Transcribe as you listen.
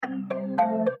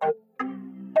Hello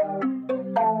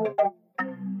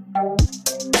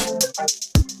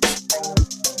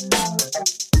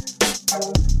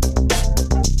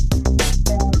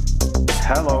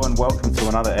and welcome to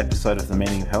another episode of The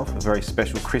Meaning of Health, a very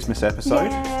special Christmas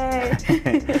episode.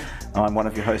 Yay! I'm one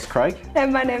of your hosts, Craig.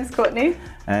 And my name's Courtney.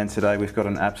 And today we've got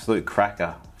an absolute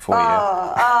cracker for you.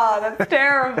 Oh, that's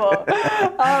terrible.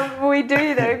 We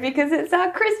do though, because it's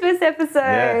our Christmas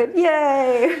episode.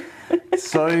 Yeah. Yay!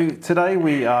 So today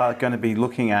we are going to be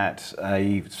looking at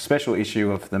a special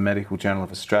issue of the Medical Journal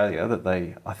of Australia that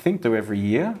they, I think, do every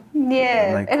year.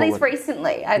 Yeah, at least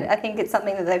recently. I think it's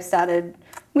something that they've started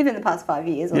within the past 5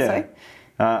 years or so.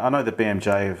 I know that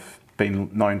BMJ have been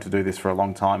known to do this for a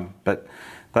long time, but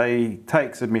they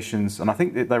take submissions, and I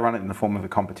think that they run it in the form of a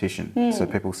competition. So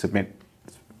people submit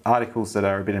articles that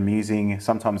are a bit amusing,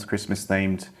 sometimes Christmas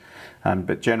themed,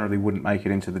 but generally wouldn't make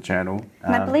it into the journal.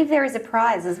 And I believe there is a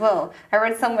prize as well. I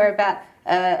read somewhere about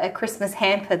a Christmas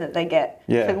hamper that they get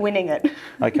for winning it.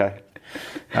 Okay.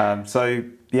 We're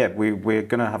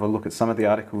going to have a look at some of the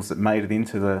articles that made it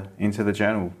into the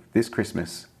journal this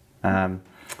Christmas.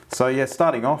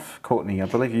 Starting off, Courtney, I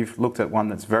believe you've looked at one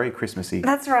that's very Christmassy.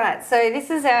 That's right. So this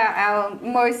is our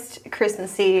most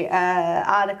Christmassy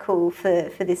article for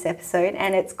this episode,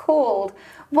 and it's called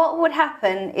 "What Would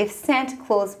Happen If Santa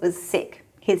Claus Was Sick?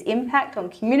 His Impact on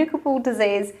Communicable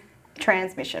Disease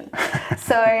Transmission."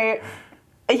 So,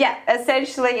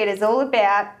 essentially it is all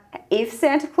about if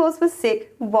Santa Claus was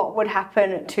sick, what would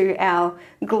happen to our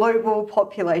global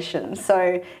population.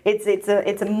 So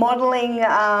it's a modelling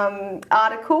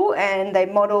article, and they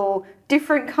model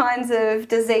different kinds of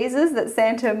diseases that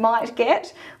Santa might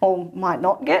get or might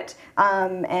not get,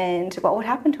 and what would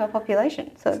happen to our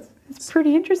population. So it's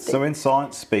pretty interesting. So in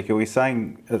science speak, are we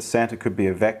saying that Santa could be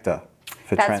a vector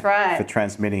for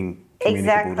transmitting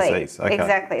communicable disease? Okay.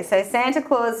 Exactly. So Santa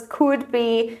Claus could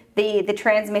be the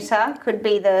transmitter, could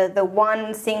be the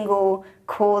one single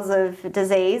cause of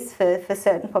disease for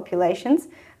certain populations.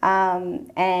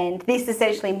 And this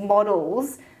essentially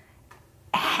models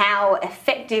how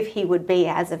effective he would be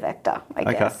as a vector,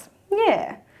 I guess.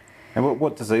 Yeah. And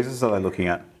what diseases are they looking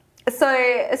at? So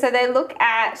they look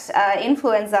at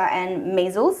influenza and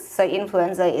measles. So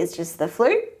influenza is just the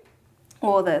flu,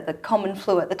 or the common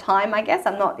flu at the time, I guess.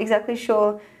 I'm not exactly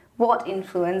sure what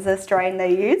influenza strain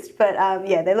they used, but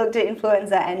they looked at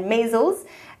influenza and measles,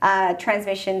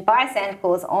 transmission by Santa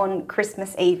Claus on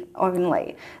Christmas Eve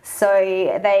only. So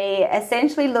they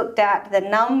essentially looked at the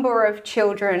number of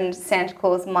children Santa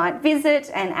Claus might visit,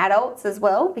 and adults as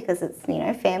well, because it's,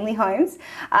 family homes,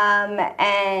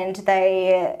 and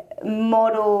they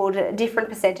modelled different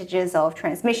percentages of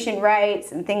transmission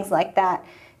rates and things like that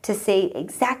to see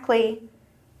exactly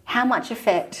how much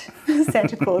effect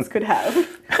Santa Claus could have.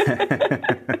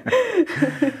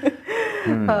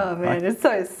 Oh man, it's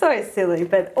so silly,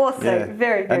 but also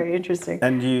very, very interesting.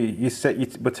 And you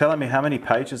were telling me how many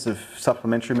pages of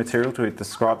supplementary material to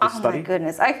describe this study? Oh my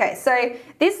goodness. Okay, so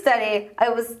this study,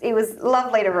 it was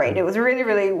lovely to read. It was a really,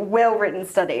 really well written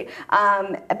study.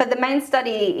 But the main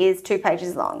study is 2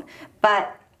 pages long.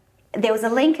 But there was a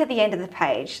link at the end of the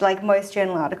page, like most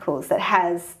journal articles, that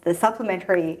has the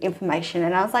supplementary information.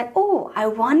 And I was like, oh, I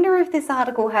wonder if this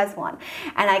article has one.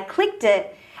 And I clicked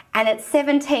it, and it's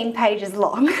 17 pages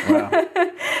long. Wow.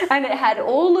 And it had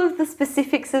all of the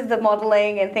specifics of the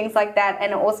modelling and things like that.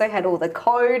 And it also had all the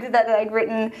code that they'd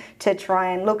written to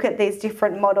try and look at these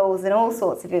different models and all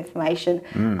sorts of information.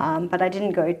 But I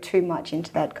didn't go too much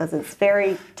into that because it's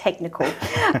very technical.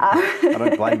 I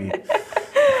don't blame you.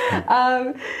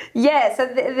 So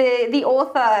the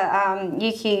author,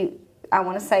 Yuki, I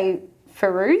want to say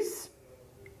Feroz,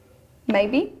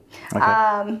 maybe.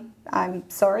 Okay. I'm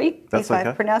sorry if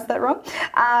I pronounced that wrong.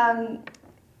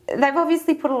 They've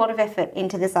obviously put a lot of effort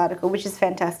into this article, which is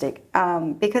fantastic,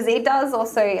 because it does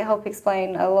also help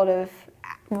explain a lot of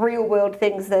real-world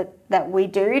things that we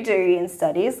do in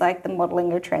studies, like the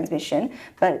modelling of transmission,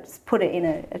 but it's put it in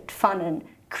a fun and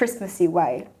Christmassy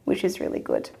way, which is really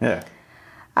good. Yeah.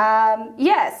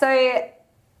 So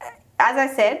as I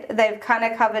said, they've kind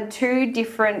of covered 2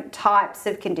 different types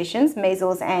of conditions,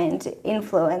 measles and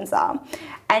influenza.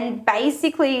 And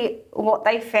basically what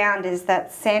they found is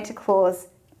that Santa Claus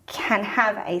can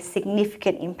have a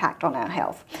significant impact on our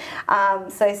health.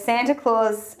 So Santa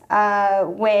Claus,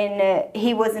 when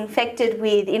he was infected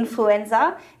with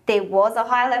influenza, there was a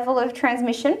high level of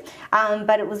transmission,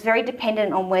 but it was very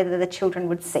dependent on whether the children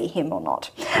would see him or not.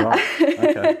 Right.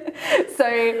 Okay. So,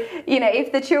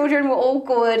 if the children were all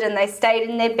good and they stayed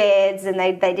in their beds and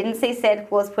they didn't see Santa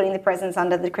Claus putting the presents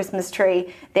under the Christmas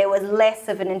tree, there was less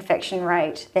of an infection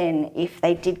rate than if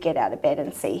they did get out of bed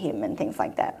and see him and things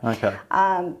like that. Okay.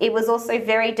 It was also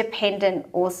very dependent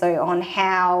also on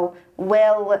how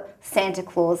well Santa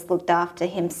Claus looked after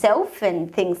himself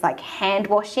and things like hand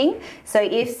washing. So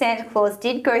if Santa Claus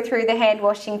did go through the hand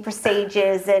washing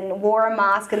procedures and wore a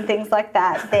mask and things like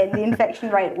that, then the infection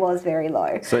rate was very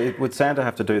low. So would Santa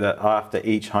have to do that after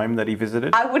each home that he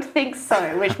visited? I would think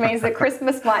so, which means that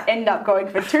Christmas might end up going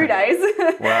for 2 days.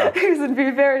 Wow. Because it'd be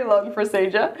a very long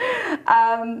procedure.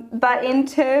 But in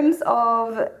terms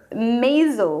of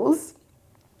measles,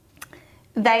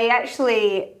 they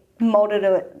actually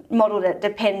modelled it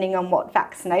depending on what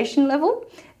vaccination level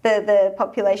the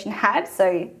population had.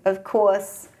 So, of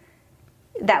course,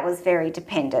 that was very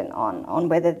dependent on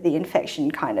whether the infection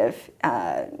kind of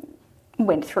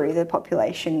went through the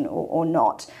population or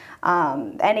not.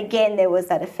 And again, there was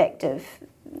that effect of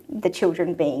the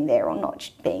children being there or not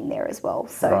being there as well.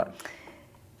 So, right.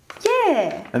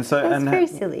 Yeah, and so, that's very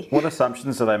silly. What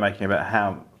assumptions are they making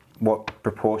about what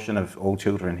proportion of all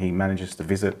children he manages to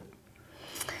visit?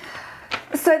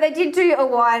 So they did do a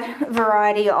wide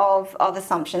variety of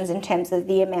assumptions in terms of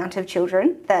the amount of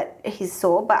children that he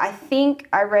saw, but I think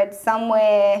I read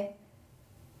somewhere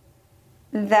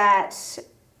that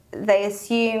they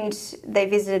assumed they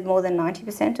visited more than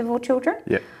 90% of all children.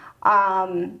 Yeah.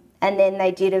 And then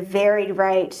they did a varied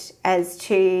rate as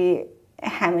to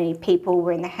how many people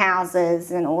were in the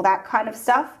houses and all that kind of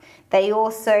stuff. They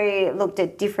also looked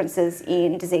at differences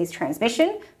in disease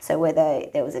transmission, so whether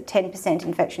there was a 10%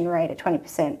 infection rate, a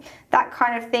 20%, that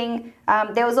kind of thing.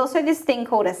 There was also this thing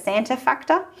called a Santa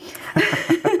factor.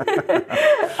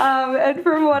 And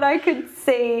from what I could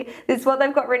see, this is what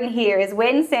they've got written here, is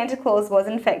when Santa Claus was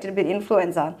infected with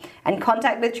influenza and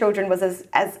contact with children was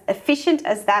as efficient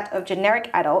as that of generic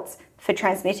adults for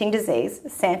transmitting disease,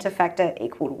 Santa factor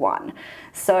equaled 1.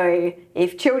 So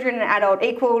if children and adult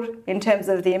equaled in terms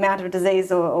of the amount of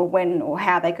disease or when or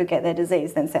how they could get their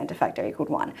disease, then Santa factor equaled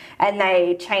 1. And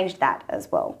they changed that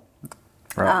as well.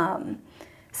 Right.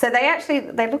 So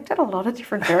they looked at a lot of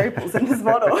different variables in this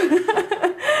model.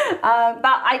 But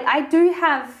I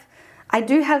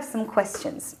do have some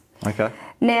questions. Okay.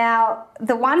 Now,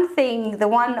 the one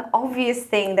obvious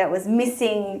thing that was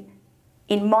missing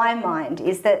in my mind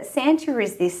is that Santa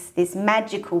is this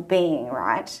magical being,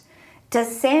 right? Does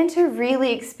Santa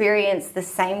really experience the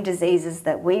same diseases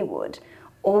that we would?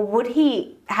 Or would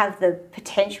he have the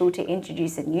potential to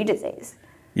introduce a new disease?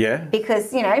 Yeah.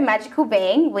 Because, magical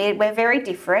being, we're very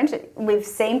different. We've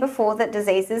seen before that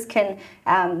diseases can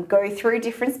go through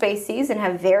different species and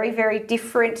have very, very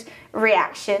different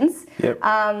reactions. Yep.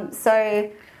 So,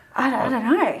 I don't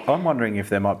know. I'm wondering if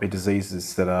there might be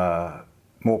diseases that are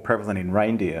more prevalent in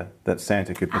reindeer that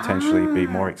Santa could potentially be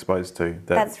more exposed to.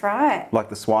 That's right. Like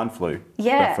the swine flu,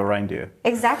 Yeah. but for reindeer.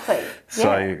 Exactly. So,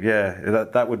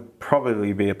 that would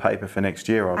probably be a paper for next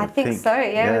year, I would think so,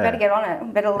 yeah. We better get on it. We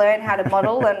better learn how to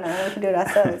model and we can do it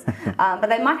ourselves. But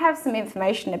they might have some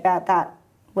information about that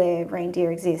where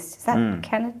reindeer exist. Is that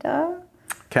Canada?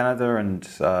 Canada and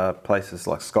places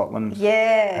like Scotland.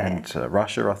 Yeah. And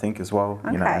Russia, I think, as well,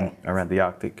 Okay. and around the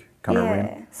Arctic kind of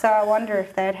rim. So I wonder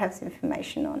if they'd have some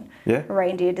information on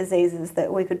reindeer diseases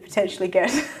that we could potentially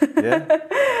get. Yeah.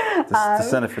 The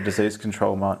Centre for Disease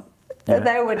Control might.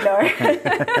 They would know.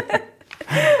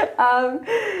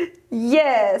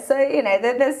 So,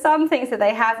 there's some things that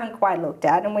they haven't quite looked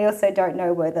at, and we also don't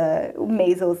know whether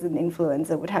measles and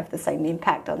influenza would have the same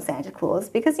impact on Santa Claus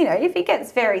because, if he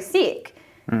gets very sick,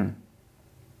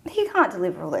 he can't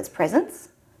deliver all those presents.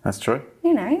 That's true.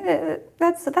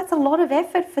 That's a lot of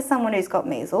effort for someone who's got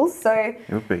measles. So it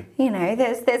would be.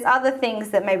 There's other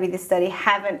things that maybe this study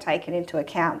haven't taken into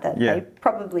account that they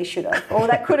probably should have, or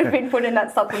that could have been put in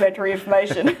that supplementary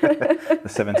information. The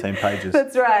 17 pages.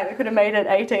 That's right. We could have made it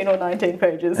 18 or 19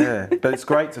 pages. Yeah, but it's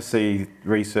great to see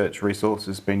research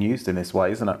resources being used in this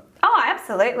way, isn't it? Oh,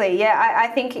 absolutely. Yeah, I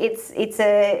think it's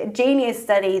a genius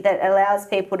study that allows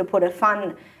people to put a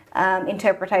fun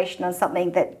interpretation on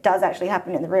something that does actually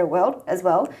happen in the real world as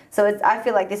well. So I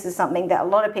feel like this is something that a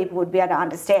lot of people would be able to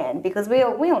understand because we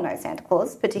all know Santa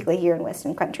Claus, particularly here in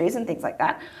Western countries and things like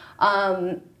that.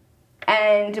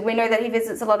 And we know that he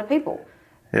visits a lot of people.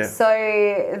 Yeah.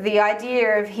 So the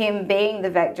idea of him being the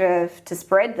vector to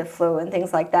spread the flu and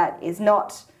things like that is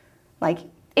not like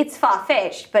it's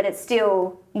far-fetched, but it's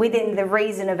still within the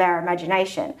reason of our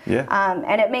imagination. Yeah.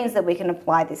 And it means that we can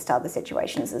apply this to other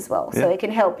situations as well. So Yeah. it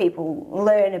can help people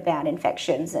learn about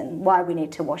infections and why we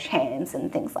need to wash hands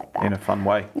and things like that. In a fun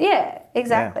way. Yeah,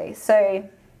 exactly. Yeah. So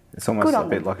It's almost a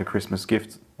bit like a Christmas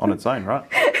gift on its own, right?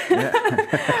 Yeah.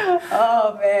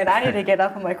 oh man, I need to get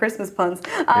up on my Christmas puns.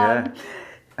 Yeah.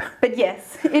 But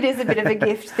yes, it is a bit of a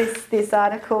gift, this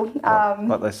article.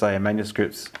 Like they say, a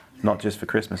manuscript's not just for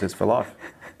Christmas, it's for life.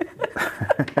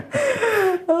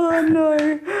 Oh no.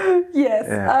 Yes.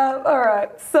 Yeah. All right.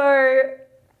 So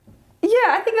yeah,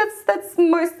 I think that's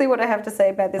mostly what I have to say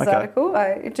about this article.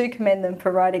 I do commend them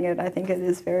for writing it. I think it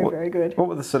is very good. What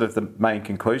were the sort of the main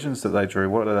conclusions that they drew?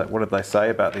 What did they say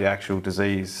about the actual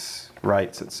disease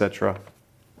rates, etc.?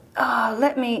 Oh,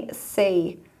 let me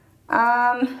see.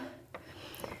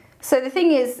 So the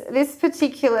thing is, this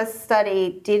particular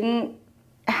study didn't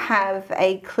have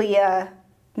a clear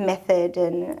method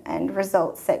and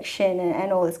results section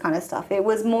and all this kind of stuff. It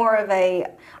was more of I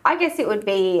guess it would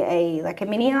be like a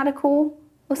mini article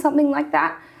or something like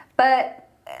that. But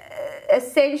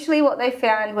essentially what they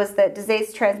found was that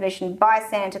disease transmission by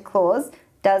Santa Claus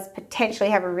does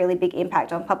potentially have a really big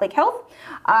impact on public health.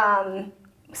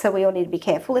 So we all need to be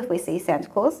careful if we see Santa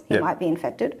Claus. He might be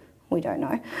infected. We don't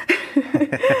know.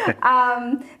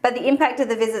 But the impact of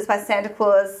the visits by Santa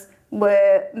Claus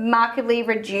were markedly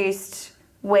reduced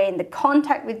when the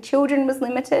contact with children was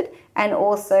limited and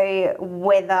also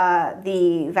whether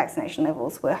the vaccination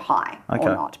levels were high or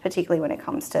not, particularly when it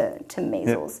comes to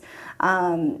measles.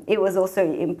 Yep. It was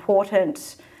also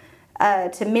important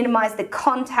to minimise the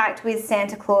contact with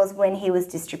Santa Claus when he was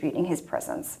distributing his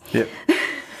presents. Yep.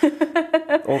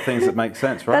 All things that make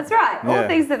sense, right? That's right. Yeah. All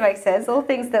things that make sense. All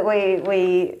things that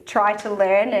we try to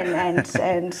learn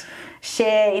and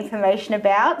share information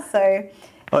about. So,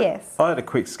 yes. I had a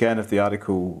quick scan of the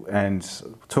article and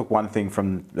took one thing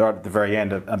from right at the very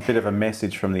end, a bit of a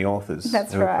message from the authors.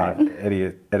 That's who were right. kind of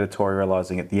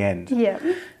editorialising at the end. Yeah.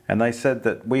 And they said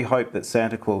that we hope that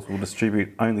Santa Claus will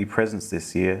distribute only presents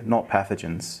this year, not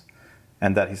pathogens,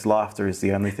 and that his laughter is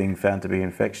the only thing found to be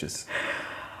infectious.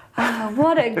 Oh,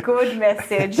 what a good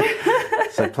message.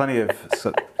 So plenty of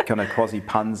kind of quasi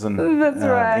puns and That's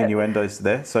right. innuendos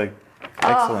there. So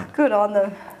excellent. Oh, good on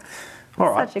them.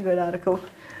 All right. Such a good article.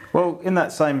 Well, in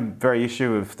that same very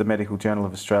issue of the Medical Journal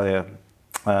of Australia,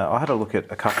 I had a look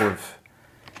at a couple of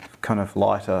kind of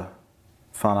lighter,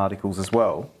 fun articles as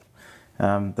well.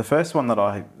 The first one that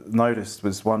I noticed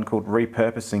was one called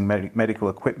Repurposing Medical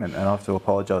Equipment, and I have to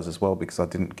apologise as well because I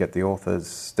didn't get the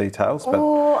author's details. But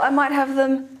I might have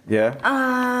them. Yeah.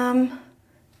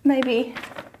 Maybe.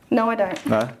 No, I don't.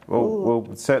 No?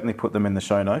 We'll certainly put them in the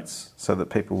show notes so that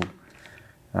people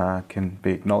can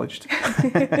be acknowledged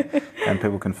and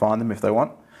people can find them if they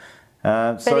want.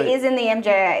 But it is in the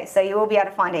MJA, so you will be able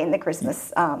to find it in the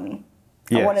Christmas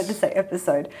Yes. I wanted to say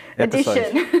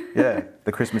edition. Yeah,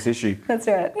 the Christmas issue. That's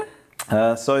right.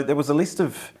 So there was a list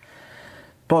of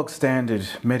bog standard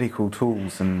medical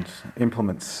tools and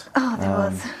implements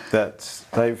that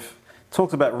they've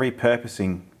talked about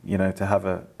repurposing, to have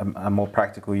a more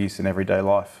practical use in everyday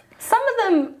life. Some of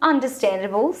them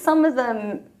understandable, some of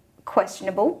them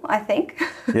questionable, I think.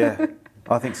 Yeah,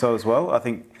 I think so as well. I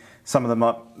think some of them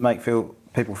might make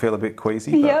people feel a bit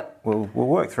queasy, but we'll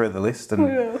work through the list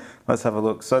and let's have a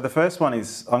look. So the first one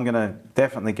is, I'm going to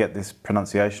definitely get this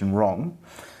pronunciation wrong,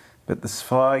 but the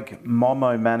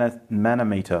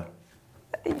sphygmomanometer.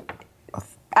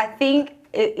 I think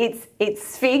it's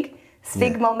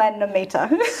sphygmomanometer.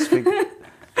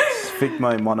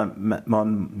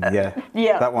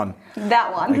 That one.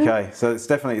 That one. Okay, so it's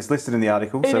listed in the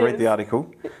article, so read the article.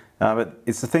 But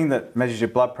it's the thing that measures your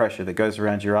blood pressure that goes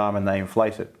around your arm and they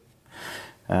inflate it.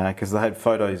 Because they had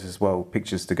photos as well,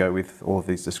 pictures to go with all of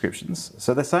these descriptions.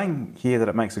 So they're saying here that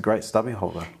it makes a great stubby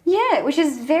holder. Yeah, which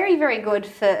is very, very good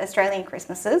for Australian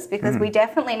Christmases because we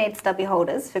definitely need stubby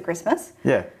holders for Christmas.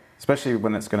 Yeah, especially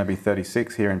when it's going to be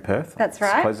 36 here in Perth. That's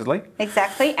right. Supposedly.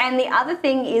 Exactly. And the other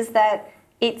thing is that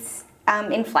it's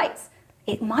inflates.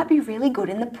 It might be really good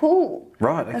in the pool.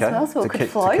 Right, okay. As well, so it could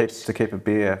float. To keep a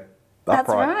beer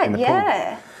upright in the pool.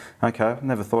 Yeah. Okay, I've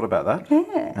never thought about that.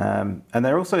 Yeah. And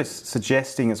they're also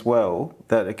suggesting as well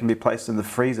that it can be placed in the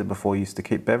freezer before use to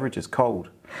keep beverages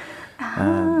cold.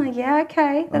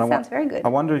 Okay. That sounds very good. I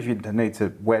wonder if you'd need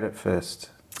to wet it first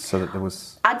so that there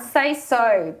was... I'd say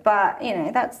so, but,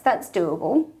 that's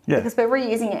doable. Yeah. Because we're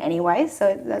reusing it anyway,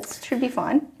 so that should be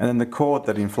fine. And then the cord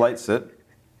that inflates it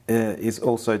is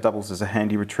also doubles as a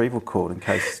handy retrieval cord in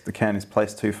case the can is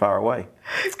placed too far away.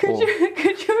 Could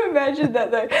you imagine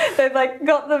that though? They've like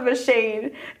got the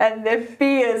machine and their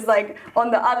beer's like on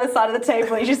the other side of the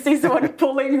table. And you just see someone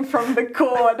pulling from the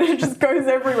cord. It just goes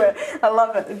everywhere. I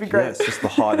love it. It'd be great. Yeah, it's just the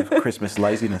height of Christmas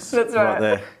laziness. That's right.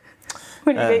 There.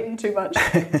 When you've eaten too much.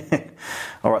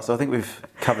 All right, so I think we've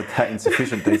covered that in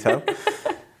sufficient detail.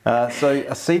 So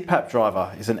a CPAP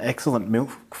driver is an excellent milk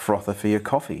frother for your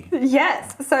coffee.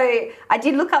 Yes. So I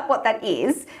did look up what that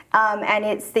is, and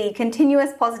it's the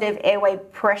continuous positive airway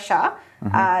pressure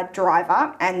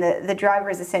driver, and the driver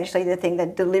is essentially the thing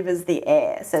that delivers the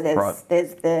air. So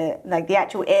there's the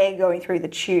actual air going through the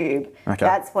tube. Okay.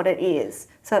 That's what it is.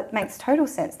 So it makes total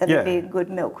sense that it'd be a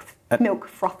good milk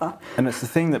frother. And it's the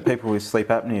thing that people with sleep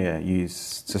apnea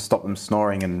use to stop them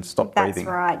snoring and stop breathing.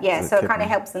 That's right, yeah. So it kind of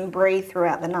helps them breathe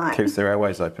throughout the night. Keeps their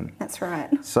airways open. That's right.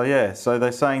 So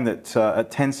they're saying that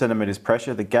at 10 centimetres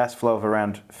pressure, the gas flow of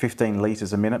around 15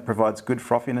 litres a minute provides good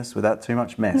frothiness without too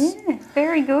much mess. Yeah,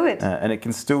 very good. And it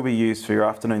can still be used for your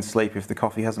afternoon sleep if the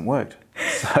coffee hasn't worked.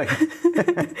 So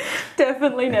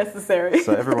definitely necessary.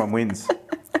 So everyone wins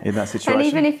in that situation. And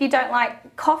even if you don't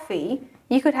like coffee,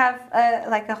 you could have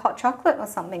like a hot chocolate or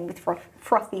something with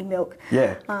frothy milk.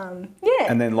 Yeah. Yeah.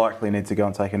 And then likely need to go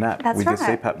and take a nap with your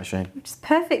CPAP machine. Which is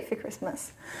perfect for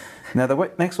Christmas. Now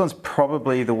the next one's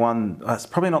probably the one, it's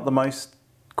probably not the most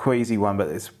queasy one, but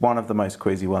it's one of the most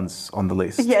queasy ones on the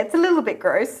list. Yeah, it's a little bit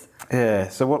gross. Yeah,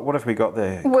 so what have we got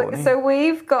there, Courtney? So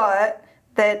we've got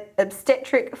that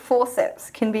obstetric forceps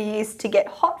can be used to get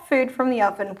hot food from the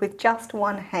oven with just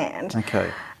one hand.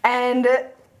 Okay. And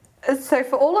so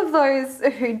for all of those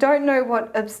who don't know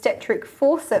what obstetric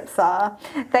forceps are,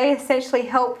 they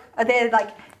essentially they're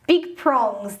like big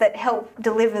prongs that help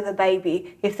deliver the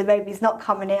baby. If the baby's not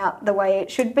coming out the way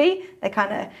it should be, they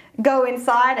kind of go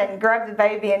inside and grab the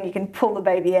baby and you can pull the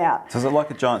baby out. So is it like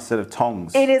a giant set of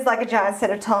tongs? It is like a giant set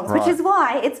of tongs, right. Which is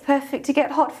why it's perfect to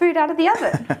get hot food out of the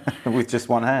oven. With just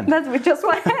one hand? That's with just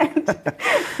one hand.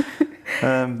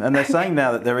 And they're saying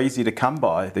now that they're easy to come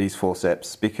by, these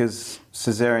forceps, because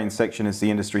caesarean section is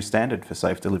the industry standard for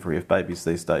safe delivery of babies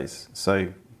these days.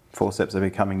 So forceps are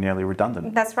becoming nearly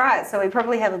redundant. That's right. So we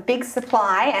probably have a big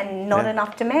supply and not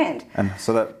enough demand. And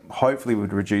so that hopefully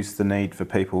would reduce the need for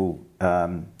people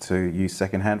to use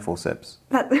second-hand forceps.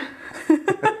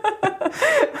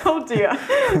 Oh dear.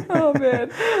 Oh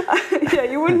man. Yeah,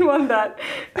 you wouldn't want that.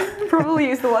 Probably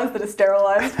use the ones that are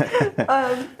sterilised.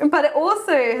 But it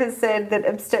also has said that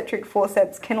obstetric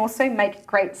forceps can also make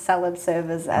great salad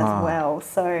servers as well.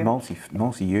 So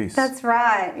multi-use. That's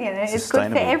right. You know, it's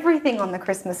good for everything on the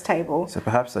Christmas table. So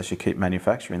perhaps they should keep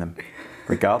manufacturing them,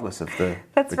 regardless of the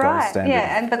That's gold right. standard.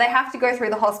 Yeah, but they have to go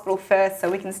through the hospital first, so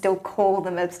we can still call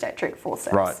them obstetric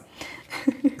forceps. Right.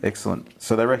 Excellent.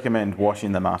 So they recommend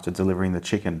washing them after delivering the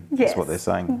chicken. Yes. Is what they're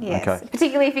saying. Yes. Okay.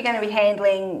 Particularly if you're going to be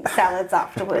handling salads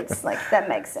afterwards, like that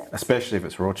makes sense. Especially if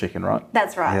it's raw chicken, right?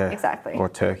 That's right. Exactly. Or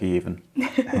turkey even.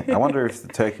 I wonder if the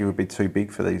turkey would be too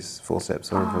big for these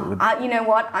forceps, or if it would. You know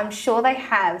what? I'm sure they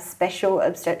have special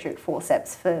obstetric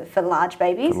forceps for large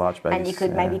babies. For large babies, and you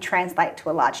could maybe translate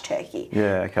to a large turkey.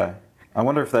 Yeah. Okay. I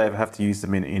wonder if they ever have to use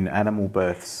them in animal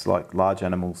births, like large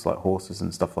animals like horses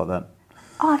and stuff like that.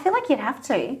 Oh, I feel like you'd have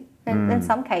to in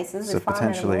some cases. So with farm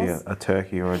potentially animals. a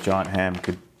turkey or a giant ham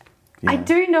could. I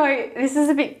do know, this is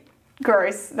a bit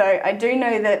gross though, I do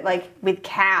know that like with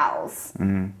cows,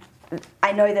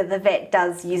 I know that the vet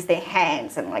does use their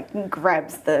hands and like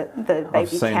grabs the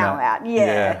baby cow out.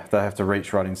 Yeah, they have to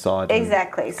reach right inside.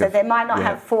 Exactly. So they might not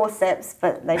have forceps,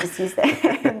 but they just use their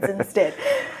hands instead.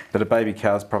 But a baby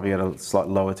cow's probably at a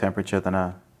slightly lower temperature than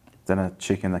a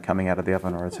chicken that's coming out of the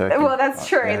oven, or a turkey. Well, that's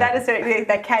true. Yeah. That is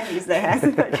they can use their hands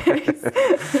in that case.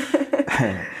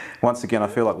 Once again, I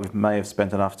feel like we may have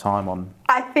spent enough time on.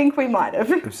 I think we might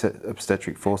have.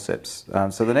 Obstetric forceps.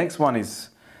 So the next one is.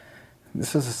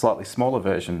 This is a slightly smaller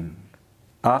version.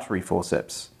 Artery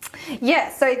forceps. Yeah.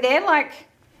 So they're like,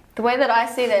 the way that I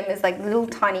see them is like little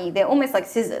tiny. They're almost like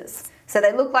scissors. So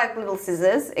they look like little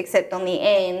scissors, except on the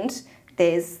end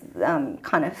there's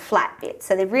kind of flat bits.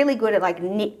 So they're really good at like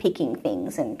nitpicking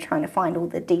things and trying to find all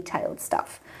the detailed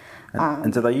stuff.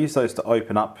 And do they use those to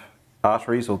open up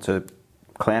arteries or to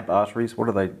clamp arteries? What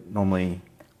do they normally...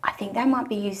 I think they might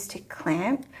be used to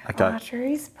clamp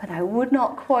arteries, but I would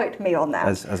not quote me on that.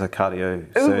 As a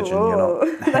cardiosurgeon, you're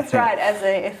not... That's right, as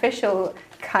an official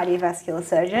cardiovascular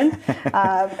surgeon.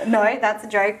 No, that's a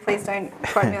joke. Please don't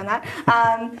quote me on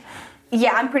that.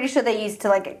 Yeah, I'm pretty sure they're used to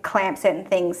like clamp certain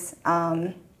things,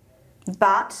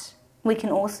 but we can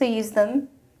also use them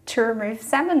to remove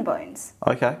salmon bones.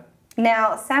 Okay.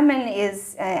 Now, salmon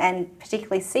is, and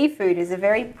particularly seafood, is a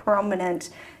very prominent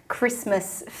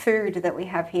Christmas food that we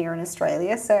have here in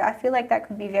Australia. So I feel like that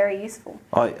could be very useful.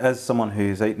 As someone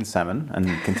who's eaten salmon and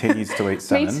continues to eat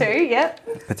salmon, Me too, yep.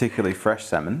 particularly fresh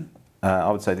salmon, I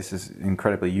would say this is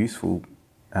incredibly useful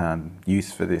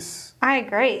use for this. I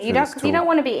agree. You don't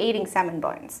want to be eating salmon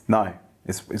bones. No,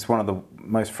 it's one of the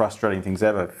most frustrating things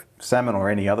ever. Salmon or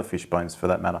any other fish bones, for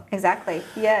that matter. Exactly.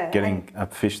 Yeah. Getting a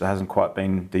fish that hasn't quite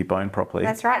been deboned properly.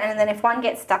 That's right. And then if one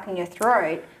gets stuck in your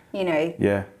throat,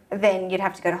 Yeah. then you'd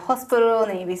have to go to hospital,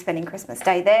 and then you'd be spending Christmas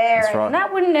Day there. That's right. And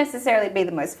that wouldn't necessarily be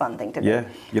the most fun thing to do. Yeah,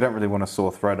 you don't really want a sore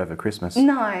throat over Christmas.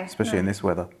 No. Especially in this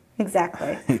weather.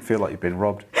 Exactly. You feel like you've been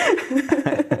robbed.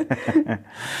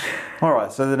 All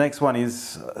right, so the next one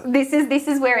is... This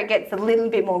is where it gets a little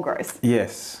bit more gross.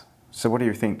 Yes. So what do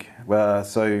you think?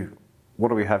 So what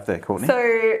do we have there, Courtney?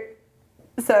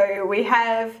 So we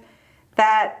have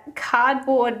that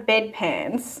cardboard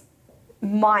bedpans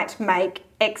might make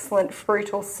excellent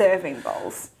fruit or serving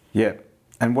bowls. Yeah.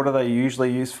 And what are they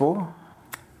usually used for?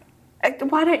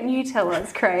 Why don't you tell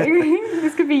us, Craig?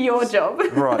 This could be your job.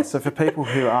 Right. So for people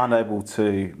who aren't able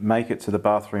to make it to the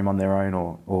bathroom on their own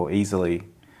or easily,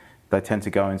 they tend to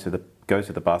go to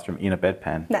the bathroom in a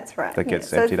bedpan. That's right. That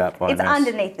gets emptied out by a It's nurse.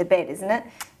 underneath the bed, isn't it?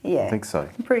 Yeah. I think so.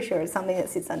 I'm pretty sure it's something that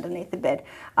sits underneath the bed.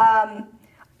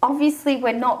 Obviously,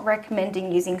 we're not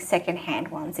recommending using second-hand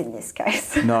ones in this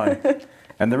case. No.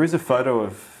 And there is a photo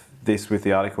of this with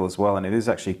the article as well, and it is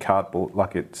actually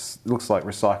cardboard, it looks like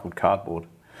recycled cardboard.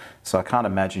 So I can't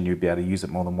imagine you'd be able to use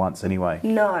it more than once anyway.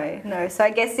 No. So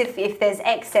I guess if there's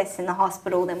excess in the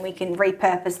hospital, then we can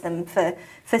repurpose them for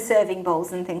serving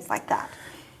bowls and things like that.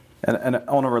 And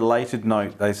on a related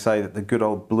note, they say that the good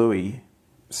old Bluey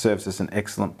serves as an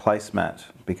excellent placemat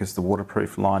because the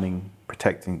waterproof lining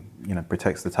protects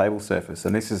the table surface.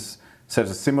 And this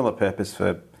serves a similar purpose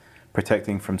for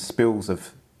protecting from spills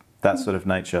of that sort of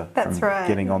nature. That's from right.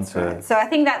 Getting onto. Right. So I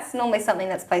think that's normally something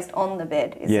that's placed on the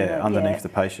bed, isn't it? Underneath the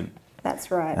patient.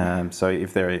 That's right. So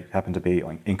if they happen to be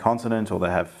incontinent or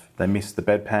they miss the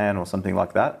bedpan or something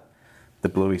like that, the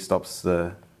Bluey stops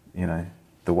the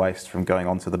waste from going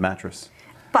onto the mattress.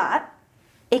 But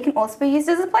it can also be used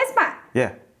as a placemat.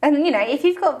 Yeah. And, if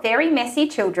you've got very messy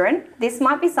children, this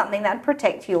might be something that would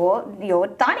protect your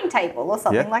dining table or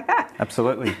something like that.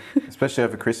 Absolutely. Especially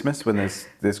over Christmas when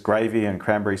there's gravy and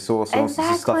cranberry sauce and all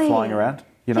sorts of stuff flying around.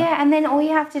 Yeah, and then all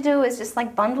you have to do is just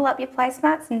bundle up your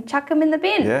placemats and chuck them in the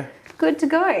bin. Yeah. Good to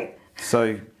go.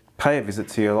 So pay a visit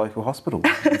to your local hospital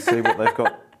and see what they've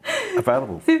got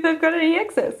available. See if they've got any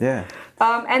excess. Yeah.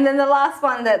 And then the last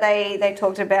one that they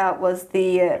talked about was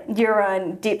the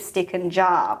urine dipstick and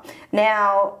jar.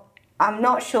 Now, I'm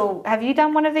not sure, have you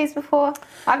done one of these before?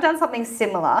 I've done something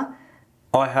similar.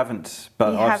 I haven't,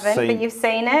 but But you've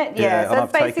seen it? Yeah, so and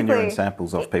it's I've taken urine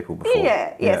samples off people before.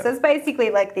 Yeah. So it's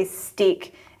basically like this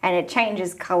stick, and it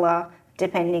changes colour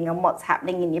depending on what's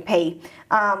happening in your pee.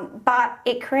 But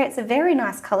it creates a very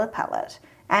nice colour palette,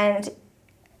 and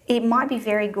it might be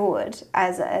very good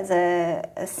as a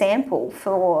sample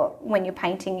for when you're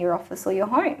painting your office or your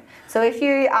home. So if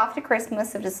you, after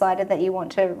Christmas, have decided that you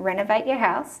want to renovate your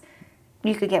house,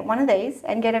 you could get one of these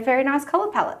and get a very nice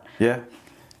colour palette. Yeah.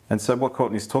 And so what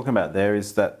Courtney's talking about there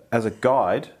is that as a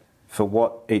guide for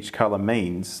what each colour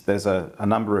means, there's a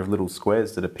number of little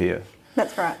squares that appear.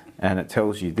 That's right. And it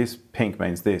tells you this pink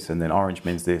means this, and then orange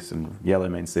means this, and yellow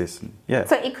means this. And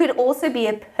So it could also be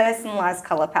a personalised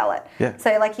colour palette. Yeah.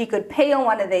 So you could pee on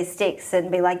one of these sticks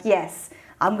and be like, yes,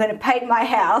 I'm going to paint my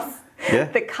house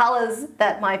the colours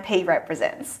that my pee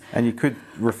represents. And you could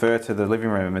refer to the living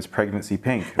room as pregnancy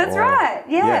pink. That's right,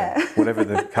 yeah. Whatever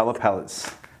the colour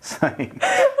palette's saying.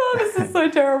 Oh, this is so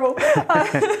terrible.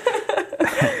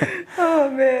 Oh,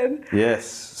 man. Yes.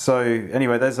 So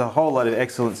anyway, there's a whole lot of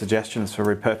excellent suggestions for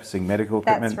repurposing medical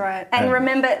equipment. That's right. And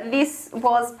remember, this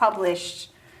was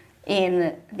published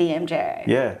in the MJA.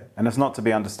 Yeah, and it's not to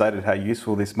be understated how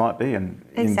useful this might be, and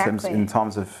in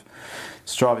times of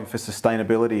striving for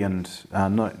sustainability and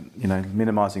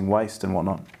minimising waste and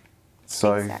whatnot.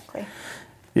 So exactly.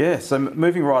 Yeah. So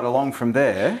moving right along from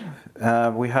there,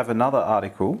 we have another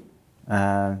article.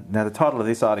 Now the title of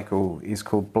this article is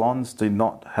called "Blondes Do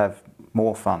Not Have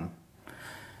More Fun: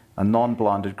 A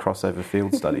Non-Blinded Crossover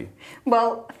Field Study."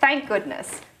 Well, thank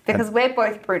goodness. Because we're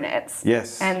both brunettes.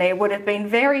 Yes. And it would have been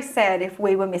very sad if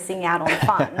we were missing out on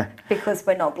fun because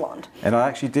we're not blonde. And I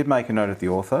actually did make a note of the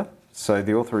author. So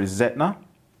the author is Dennis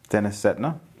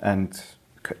Zettner and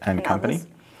company. Others.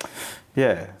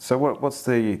 Yeah. So what's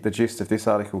the gist of this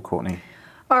article, Courtney?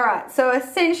 All right. So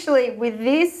essentially with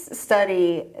this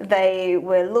study, they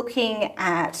were looking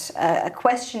at a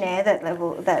questionnaire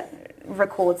that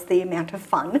records the amount of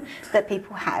fun that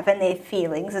people have and their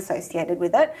feelings associated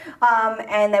with it.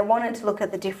 And they wanted to look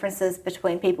at the differences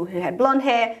between people who had blonde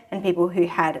hair and people who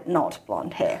had not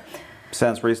blonde hair.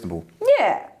 Sounds reasonable.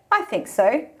 Yeah, I think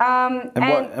so.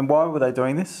 And why were they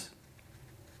doing this?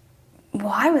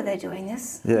 Why were they doing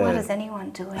this? Yeah. Why does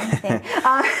anyone do anything?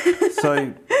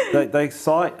 So they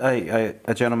cite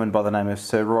a gentleman by the name of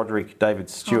Sir Roderick David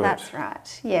Stewart. Oh, that's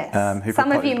right, yes. Who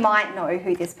Some of you might know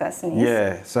who this person is.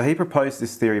 Yeah, so he proposed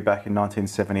this theory back in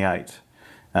 1978.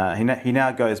 He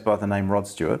now goes by the name Rod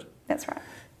Stewart. That's right.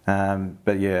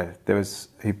 But yeah,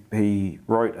 he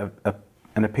wrote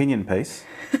an opinion piece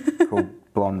called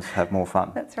Blondes Have More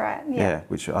Fun. That's right, yeah. Yeah,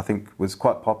 which I think was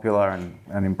quite popular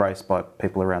and embraced by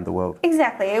people around the world.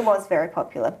 Exactly, it was very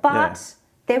popular. But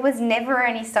there was never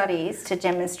any studies to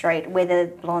demonstrate whether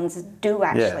blondes do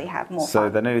actually have more So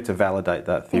fun. they needed to validate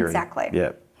that theory. Exactly.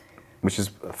 Yeah, which is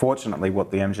fortunately what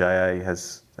the MJA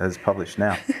has published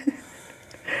now.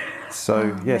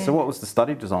 So so what was the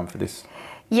study design for this?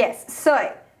 Yes,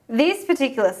 so this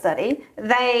particular study,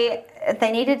 they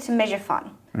needed to measure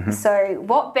fun. Mm-hmm. So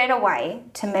what better way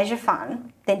to measure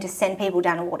fun than to send people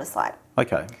down a water slide?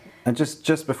 Okay, and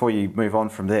just before you move on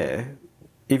from there,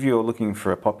 if you were looking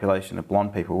for a population of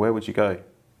blonde people, where would you go?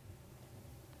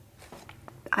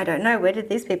 I don't know, where did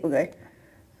these people go?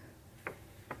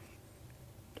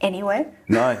 Anywhere?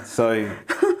 No, so...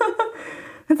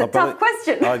 It's a tough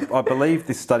question. I believe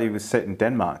this study was set in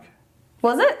Denmark.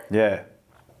 Was it? Yeah.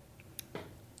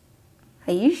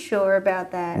 Are you sure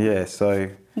about that? Yeah, so...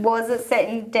 Was it set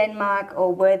in Denmark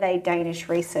or were they Danish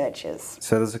researchers?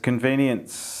 So there's a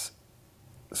convenience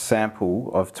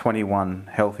sample of 21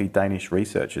 healthy Danish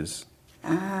researchers.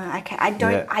 Ah, okay.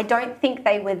 I don't think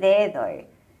they were there though,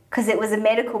 because it was a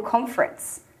medical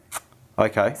conference.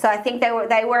 Okay. So I think they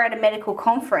were at a medical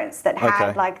conference that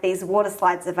had like these water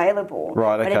slides available.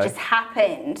 Right, But it just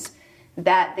happened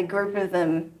that the group of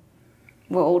them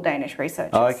were all Danish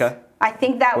researchers. Oh, okay. I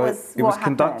think that was it what was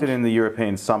happened. conducted in the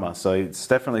European summer, so it's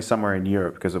definitely somewhere in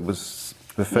Europe because it was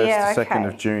the 1st to 2nd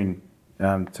of June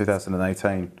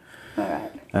 2018. All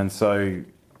right. And so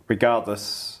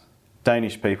regardless,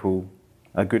 Danish people,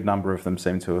 a good number of them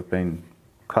seem to have been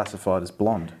classified as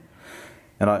blonde.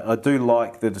 And I do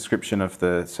like the description of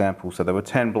the sample. So there were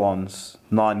 10 blondes,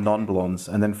 9 non-blondes,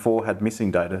 and then 4 had missing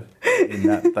data in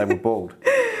that they were bald.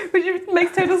 Which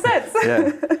makes total sense.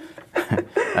 Yeah.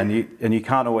 And you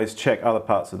can't always check other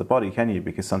parts of the body, can you?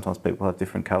 Because sometimes people have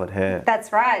different coloured hair.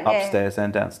 That's right. Upstairs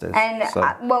and downstairs. And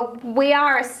well, we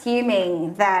are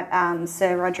assuming that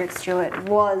Sir Roderick Stewart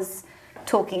was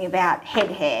talking about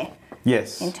head hair.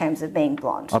 Yes. In terms of being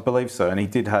blonde. I believe so, and he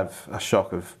did have a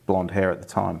shock of blonde hair at the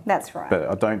time. That's right. But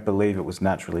I don't believe it was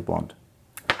naturally blonde.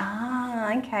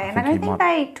 Ah, okay. And I don't think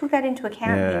they took that into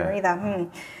account here either.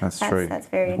 That's true. That's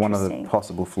very One interesting. of the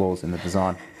possible flaws in the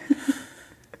design.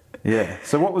 Yeah.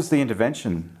 So what was the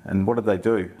intervention and what did they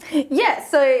do? Yeah,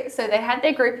 so they had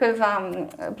their group of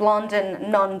blonde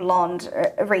and non-blonde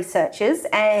researchers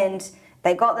and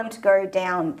they got them to go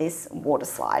down this water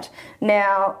slide.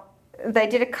 Now, they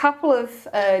did a couple of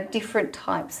different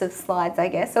types of slides, I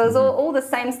guess. So it was all the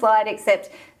same slide except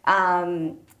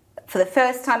for the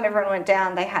first time everyone went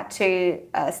down, they had to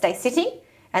stay sitting.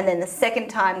 And then the second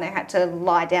time they had to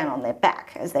lie down on their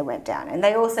back as they went down. And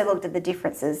they also looked at the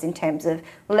differences in terms of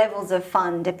levels of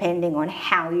fun depending on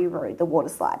how you rode the water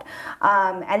slide.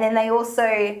 And then they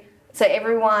also, so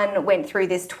everyone went through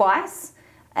this twice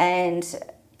and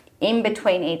in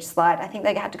between each slide, I think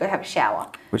they had to go have a shower.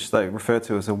 Which they refer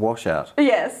to as a washout.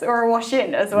 Yes, or a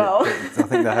wash-in as well. I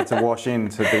think they had to wash in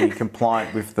to be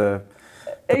compliant with the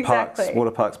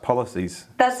water parks policies.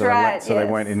 That's right. So they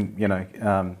weren't in,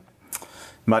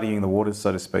 muddying the waters,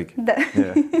 so to speak.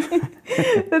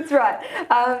 That's right.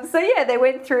 They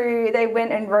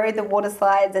went and rode the water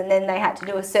slides and then they had to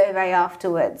do a survey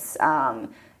afterwards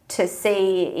to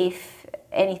see if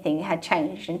anything had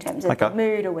changed in terms of the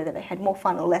mood or whether they had more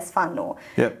fun or less fun or...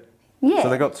 Yep. Yeah. So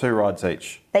they got 2 rides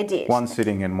each. They did. One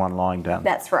sitting and one lying down.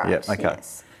 That's right. Yep, okay.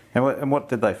 Yes. And what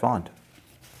did they find?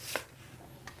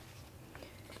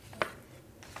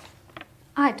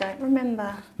 I don't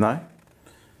remember. No?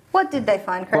 What did they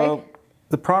find, Craig? Well,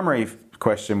 the primary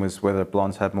question was whether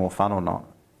blondes had more fun or not.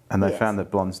 And they found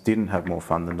that blondes didn't have more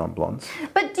fun than non-blondes.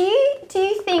 But do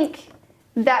you think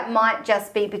that might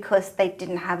just be because they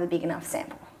didn't have a big enough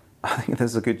sample? I think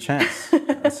there's a good chance.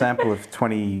 A sample of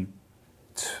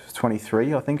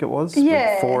 23, I think it was.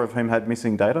 Yeah. With 4 of whom had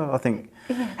missing data. I think...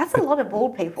 Yeah, that's a lot of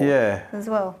bald people. Yeah. As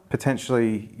well.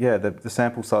 Potentially, the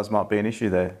sample size might be an issue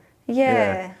there.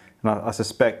 Yeah. And I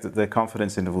suspect that the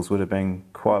confidence intervals would have been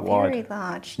quite wide. Very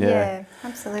large. Yeah,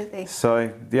 absolutely.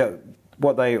 So,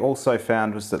 what they also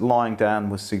found was that lying down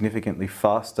was significantly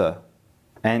faster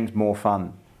and more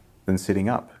fun than sitting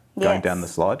up, going Yes. down the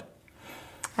slide.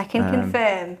 I can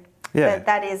confirm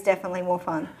that is definitely more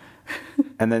fun.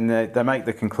 And then they make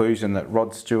the conclusion that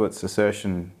Rod Stewart's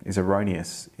assertion is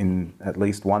erroneous in at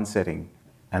least one setting,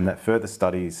 and that further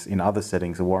studies in other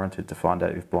settings are warranted to find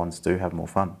out if blondes do have more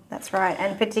fun. That's right,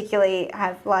 and particularly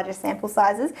have larger sample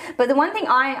sizes. But the one thing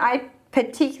I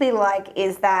particularly like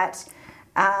is that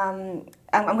I'm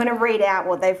going to read out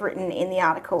what they've written in the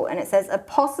article, and it says, a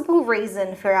possible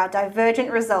reason for our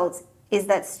divergent results is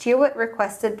that Stewart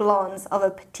requested blondes of a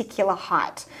particular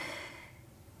height.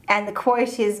 And the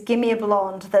quote is, "Give me a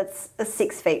blonde that's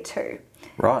 6'2".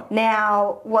 Right.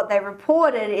 Now, what they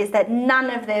reported is that none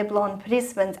of their blonde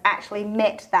participants actually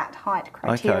met that height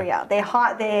criteria. Okay.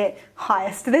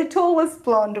 Their tallest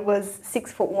blonde was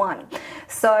 6'1".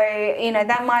 So,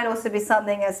 that might also be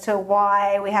something as to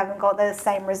why we haven't got the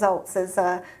same results as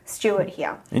Stewart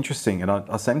here. Interesting. And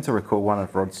I seem to recall one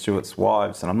of Rod Stewart's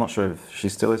wives, and I'm not sure if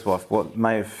she's still his wife, what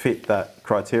may have fit those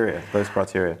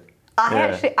criteria.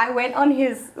 I went on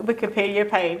his Wikipedia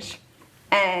page,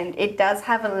 and it does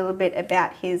have a little bit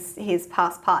about his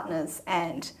past partners,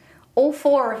 and all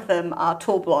 4 of them are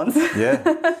tall blondes. Yeah.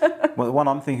 Well, the one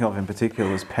I'm thinking of in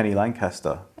particular was Penny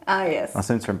Lancaster. Ah, yes. I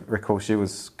seem to recall she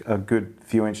was a good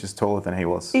few inches taller than he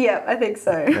was. Yeah, I think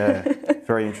so. Yeah.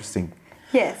 Very interesting.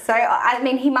 Yeah, so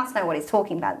he must know what he's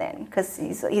talking about then, because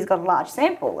he's got a large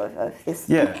sample of this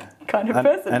kind of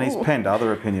person. And he's penned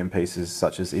other opinion pieces,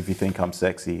 such as "If You Think I'm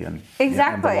Sexy" and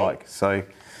exactly. and the like. So,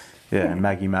 and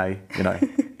Maggie May,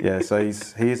 So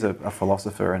he is a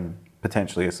philosopher and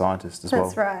potentially a scientist as well.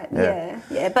 That's right.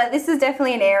 Yeah. But this is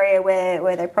definitely an area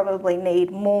where they probably need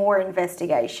more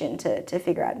investigation to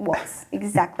figure out what's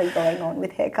exactly going on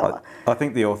with hair colour. I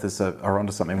think the authors are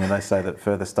onto something when they say that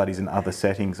further studies in other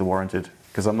settings are warranted,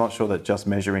 because I'm not sure that just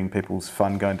measuring people's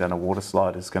fun going down a water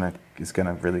slide is going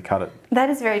to really cut it. That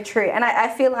is very true, and I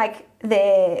feel like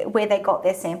where they got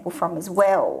their sample from as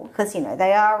well, because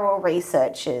they are all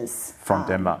researchers from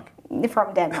Denmark.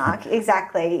 From Denmark,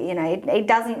 exactly. It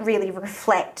doesn't really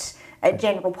reflect a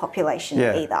general population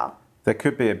either. There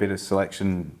could be a bit of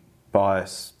selection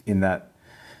bias in that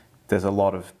there's a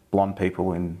lot of blonde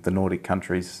people in the Nordic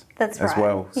countries as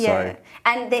well. Yeah. So,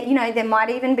 and there might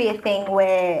even be a thing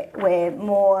where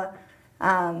more,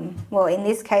 in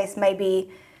this case,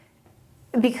 maybe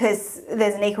because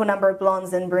there's an equal number of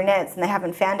blondes and brunettes and they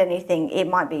haven't found anything, it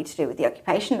might be to do with the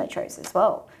occupation they chose as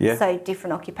well. Yeah. So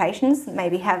different occupations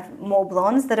maybe have more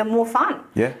blondes that are more fun.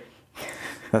 Yeah.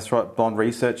 That's right. Blonde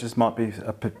researchers might be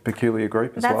a peculiar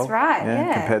group as well. That's right,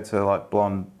 yeah. Compared to like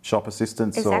blonde shop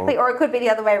assistants. Exactly. Or it could be the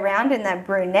other way around, in that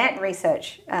brunette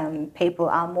research people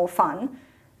are more fun,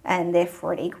 and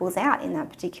therefore it equals out in that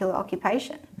particular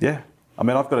occupation. Yeah. I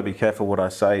mean, I've got to be careful what I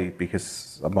say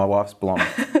because my wife's blonde.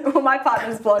 Well, my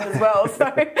partner's blonde as well, so...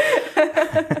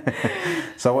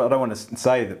 So I don't want to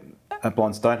say that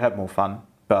blondes don't have more fun,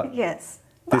 but... Yes.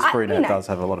 This brunette does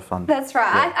have a lot of fun. That's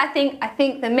right. Yeah. I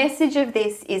think the message of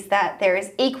this is that there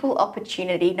is equal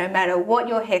opportunity, no matter what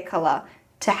your hair colour,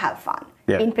 to have fun.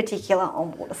 Yeah. In particular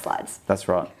on water slides. That's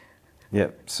right.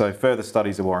 Yeah. So further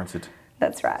studies are warranted.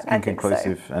 That's right. It's inconclusive. I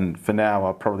think so. And for now,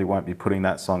 I probably won't be putting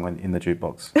that song in the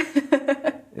jukebox.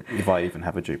 If I even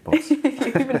have a jukebox. If you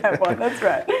even have one, that's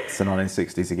right. It's the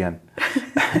 1960s again.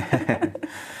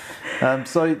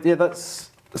 That's...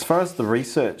 As far as the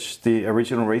research, the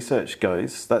original research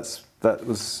goes, that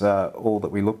was all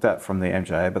that we looked at from the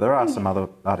MJA, but there are some other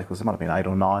articles, there might have been 8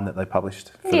 or 9 that they published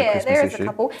for the Christmas issue. Yeah, there is a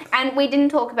couple. And we didn't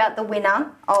talk about the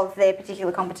winner of their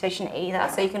particular competition either,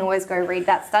 so you can always go read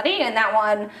that study. And that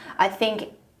one, I think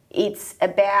it's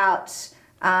about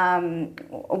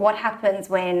what happens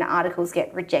when articles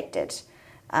get rejected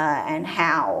and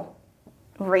how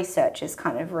researchers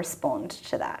kind of respond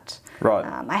to that. Right.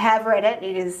 I have read it.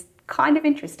 It is kind of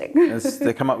interesting.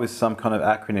 They come up with some kind of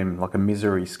acronym, like a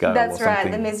misery scale. That's or right,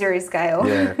 something. the misery scale.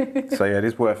 Yeah. So it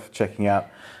is worth checking out.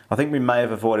 I think we may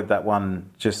have avoided that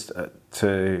one just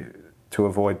to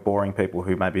avoid boring people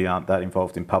who maybe aren't that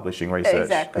involved in publishing research,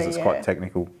 because it's quite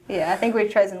technical. Yeah, I think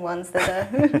we've chosen ones that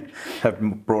are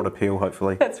have broad appeal,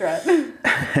 hopefully. That's right.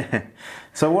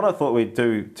 So what I thought we'd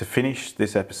do to finish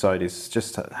this episode is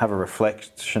just have a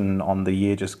reflection on the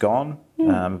year just gone,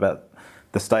 about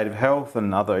the state of health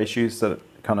and other issues that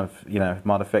kind of,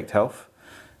 might affect health.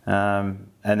 And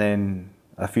then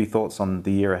a few thoughts on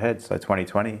the year ahead, so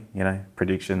 2020,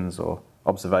 predictions or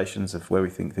observations of where we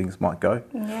think things might go.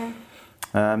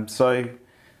 Yeah. So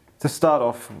to start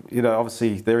off,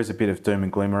 obviously there is a bit of doom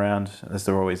and gloom around, as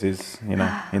there always is,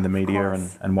 in the media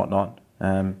and whatnot.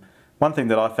 One thing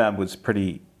that I found was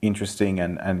pretty interesting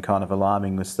and kind of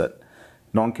alarming was that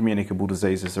non-communicable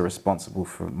diseases are responsible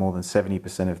for more than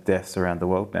 70% of deaths around the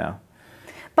world now.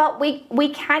 But we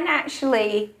can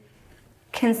actually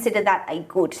consider that a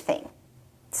good thing.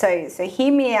 So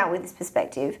hear me out with this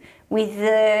perspective. With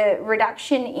the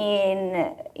reduction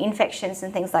in infections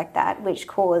and things like that, which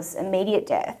cause immediate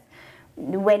death,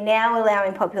 we're now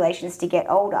allowing populations to get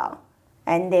older,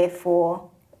 and therefore,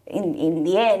 in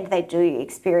the end, they do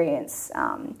experience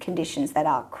conditions that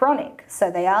are chronic. So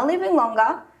they are living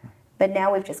longer, but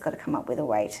now we've just got to come up with a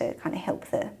way to kind of help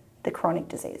the chronic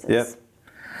diseases. Yep.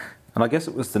 And I guess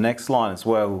it was the next line as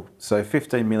well. So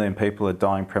 15 million people are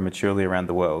dying prematurely around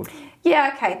the world.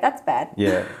 Yeah, okay, that's bad.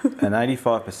 Yeah, and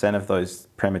 85% of those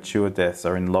premature deaths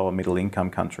are in lower middle income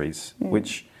countries,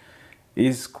 which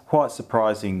is quite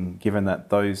surprising given that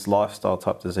those lifestyle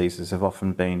type diseases have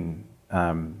often been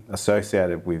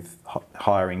associated with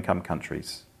higher income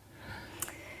countries.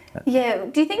 Yeah,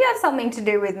 do you think that's something to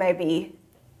do with maybe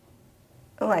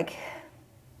like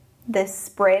the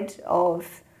spread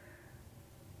of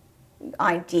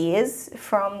ideas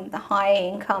from the high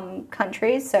income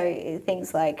countries? So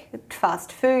things like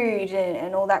fast food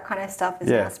and all that kind of stuff is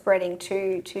now spreading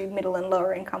to middle and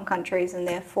lower income countries, and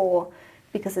therefore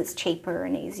because it's cheaper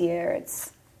and easier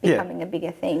it's becoming a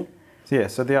bigger thing. Yeah,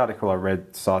 so the article I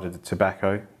read cited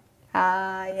tobacco,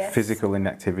 yes. physical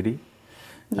inactivity,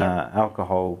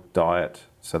 alcohol, diet,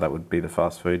 so that would be the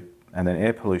fast food, and then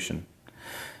air pollution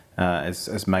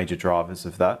as major drivers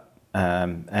of that.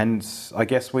 And I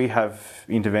guess we have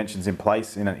interventions in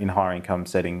place in higher income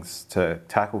settings to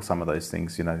tackle some of those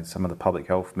things, you know, some of the public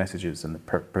health messages and the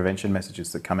prevention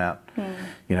messages that come out.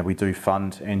 You know, we do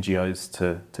fund NGOs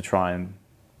to try and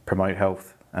promote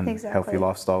health and healthy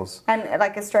lifestyles. And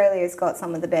like Australia's got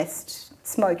some of the best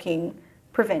smoking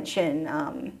prevention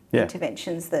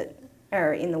interventions that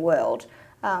are in the world.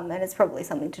 And it's probably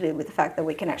something to do with the fact that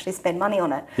we can actually spend money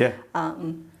on it. Yeah.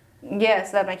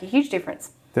 So that'd make a huge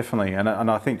difference. Definitely, and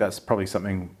I think that's probably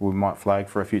something we might flag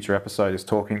for a future episode, is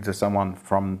talking to someone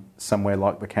from somewhere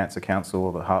like the Cancer Council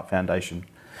or the Heart Foundation,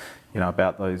 you know,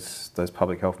 about those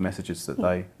public health messages that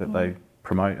they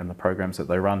promote and the programs that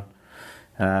they run.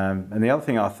 And the other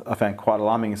thing I found quite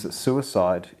alarming is that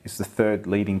suicide is the third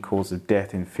leading cause of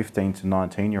death in 15 to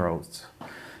 19-year-olds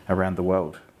around the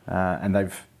world, and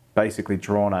they've basically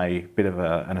drawn a bit of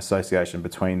an association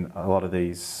between a lot of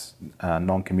these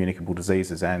non-communicable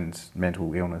diseases and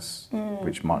mental illness,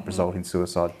 which might result in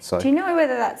suicide. So, do you know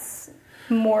whether that's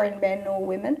more in men or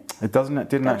women? It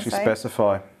didn't actually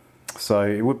specify. So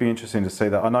it would be interesting to see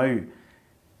that. I know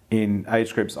in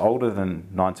age groups older than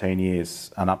 19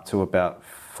 years and up to about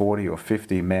 40 or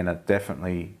 50, men are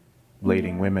definitely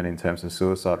leading women in terms of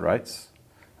suicide rates.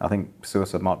 I think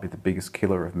suicide might be the biggest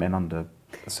killer of men under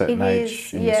a certain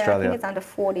age in Australia. I think it's under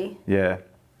 40. Yeah.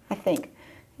 I think.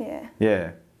 Yeah.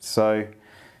 Yeah. So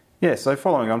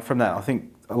following on from that, I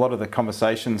think a lot of the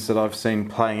conversations that I've seen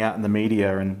playing out in the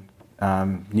media and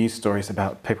news stories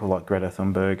about people like Greta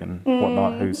Thunberg and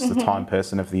whatnot, who's the Time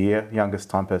Person of the Year, youngest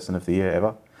Time Person of the Year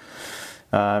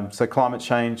ever. So climate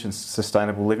change and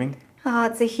sustainable living. Oh,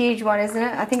 it's a huge one, isn't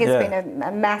it? I think it's been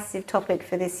a massive topic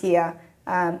for this year.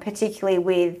 Particularly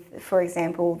with, for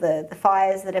example, the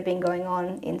fires that have been going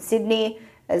on in Sydney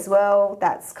as well.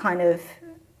 That's kind of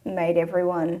made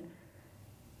everyone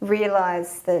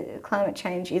realise that climate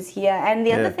change is here. And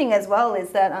the other thing as well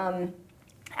is that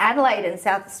Adelaide and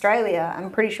South Australia,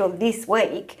 I'm pretty sure this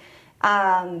week,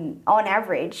 on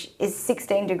average, is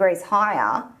 16 degrees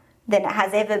higher than it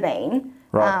has ever been.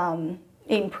 Right.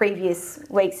 In previous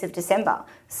weeks of December.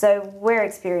 So we're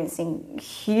experiencing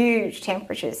huge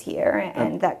temperatures here,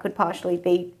 and that could partially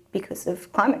be because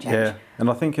of climate change. Yeah, and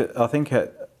I think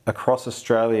across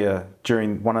Australia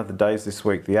during one of the days this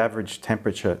week, the average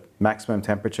temperature, maximum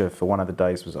temperature for one of the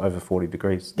days was over 40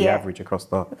 degrees, the average across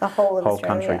the whole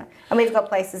country. And we've got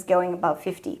places going above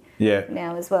 50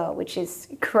 now as well, which is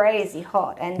crazy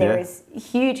hot, and there is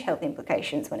huge health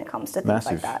implications when it comes to things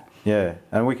like that. Yeah,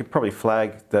 and we could probably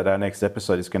flag that our next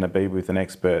episode is going to be with an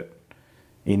expert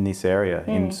in this area,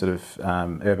 in sort of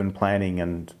urban planning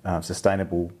and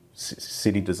sustainable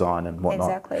city design and whatnot.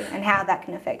 Exactly, and how that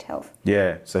can affect health.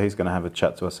 Yeah, so he's going to have a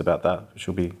chat to us about that, which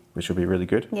will be really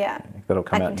good. Yeah, that'll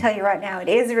come out. I can tell you right now, it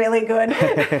is really good.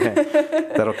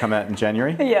 That'll come out in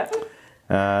January. Yeah.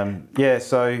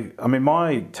 So I mean,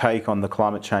 my take on the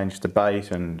climate change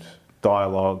debate and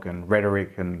dialogue and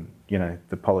rhetoric and, you know,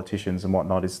 the politicians and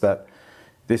whatnot is that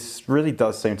this really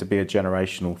does seem to be a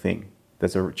generational thing.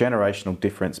 There's a generational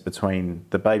difference between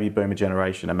the baby boomer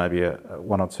generation and maybe a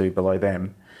one or two below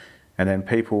them. And then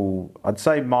people, I'd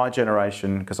say my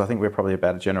generation, because I think we're probably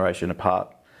about a generation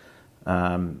apart,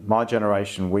 My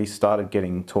generation, we started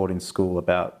getting taught in school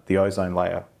about the ozone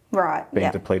layer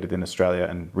being depleted in Australia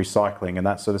and recycling and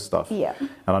that sort of stuff. Yeah.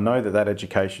 And I know that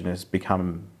education has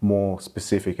become more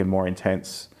specific and more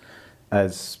intense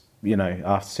as,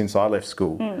 since I left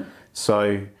school.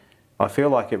 So I feel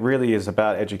like it really is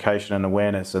about education and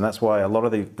awareness, and that's why a lot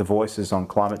of the voices on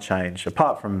climate change,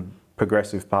 apart from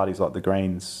progressive parties like the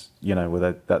Greens,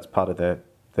 where that's part of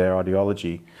their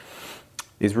ideology,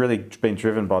 is really being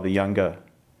driven by the younger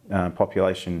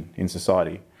population in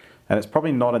society. And it's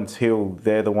probably not until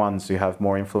they're the ones who have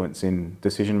more influence in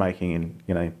decision making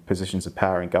in positions of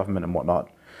power in government and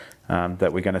whatnot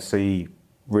that we're going to see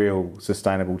real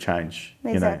sustainable change,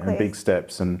 and big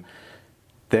steps. And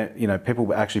that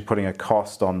people actually putting a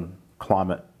cost on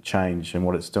climate change and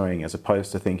what it's doing, as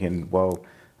opposed to thinking, well,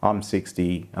 I'm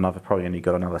 60 and I've probably only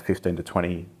got another 15 to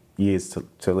 20 years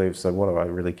to live, so what do I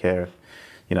really care?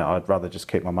 I'd rather just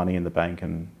keep my money in the bank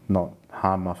and not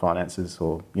harm my finances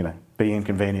or, be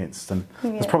inconvenienced. And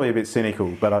it's probably a bit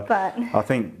cynical, but I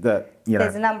think that,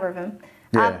 there's a number of them.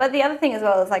 Yeah. But the other thing as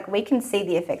well is, we can see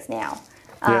the effects now.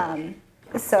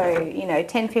 So,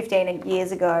 10, 15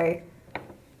 years ago,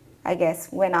 I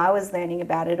guess, when I was learning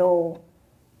about it all,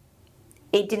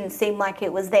 it didn't seem like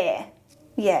it was there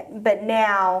yet. But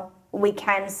now we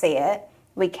can see it.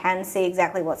 We can see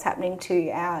exactly what's happening to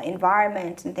our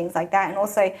environment and things like that. And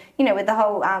also, with the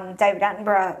whole David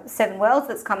Attenborough 7 Worlds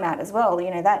that's come out as well,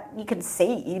 that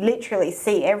you literally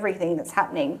see everything that's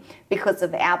happening because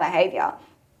of our behaviour.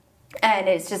 And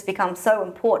it's just become so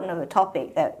important of a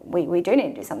topic that we do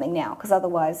need to do something now, because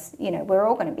otherwise, we're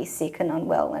all going to be sick and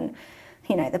unwell, and,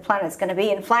 the planet's going to be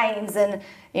in flames, and,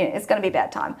 it's going to be a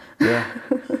bad time. Yeah.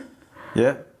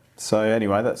 Yeah. So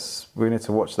anyway, we need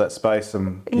to watch that space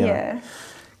and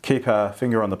keep our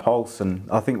finger on the pulse. And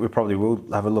I think we probably will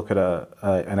have a look at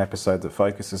an episode that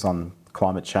focuses on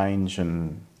climate change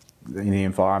and the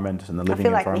environment and the living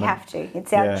environment. I feel like we have to.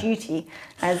 It's our duty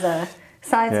as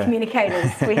science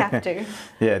communicators. We have to.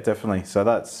 Yeah, definitely.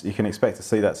 So you can expect to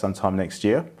see that sometime next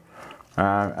year.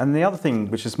 And the other thing,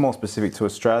 which is more specific to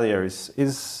Australia,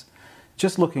 is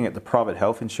just looking at the private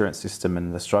health insurance system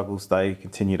and the struggles they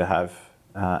continue to have.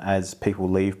 As people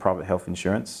leave private health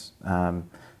insurance,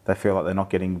 they feel like they're not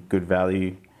getting good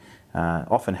value.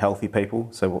 Often healthy people,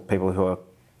 so people who are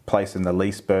placing the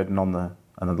least burden on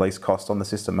the least cost on the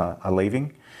system are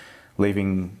leaving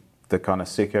the kind of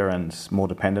sicker and more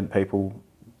dependent people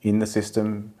in the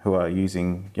system who are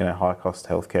using high cost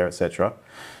healthcare, etc.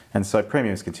 And so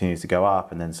premiums continue to go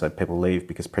up, and then so people leave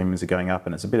because premiums are going up,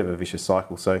 and it's a bit of a vicious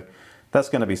cycle. So that's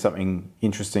going to be something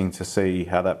interesting to see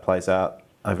how that plays out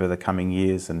over the coming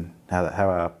years, and how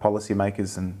our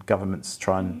policymakers and governments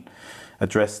try and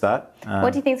address that.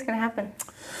 What do you think is going to happen?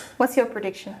 What's your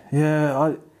prediction?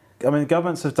 Yeah, I mean,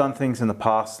 governments have done things in the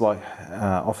past, like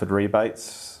offered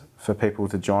rebates for people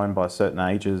to join by certain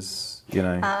ages,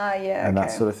 and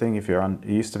that sort of thing. It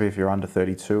used to be if you're under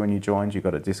 32 and you joined, you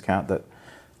got a discount that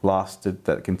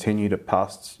continued at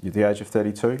past the age of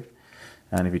 32,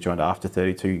 and if you joined after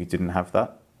 32, you didn't have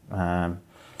that.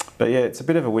 But yeah, it's a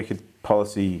bit of a wicked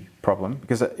policy problem,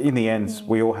 because in the end,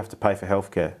 we all have to pay for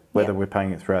healthcare, whether we're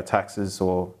paying it through our taxes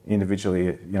or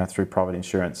individually, through private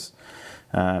insurance.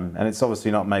 And it's obviously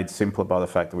not made simpler by the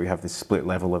fact that we have this split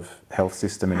level of health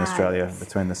system in Australia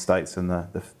between the states and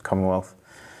the Commonwealth.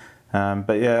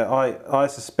 But yeah, I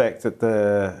suspect that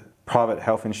the private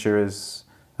health insurers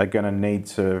are going to need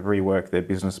to rework their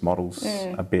business models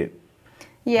a bit.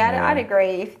 Yeah, I'd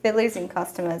agree. If they're losing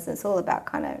customers, it's all about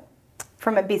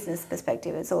from a business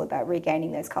perspective, it's all about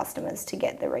regaining those customers to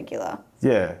get the regular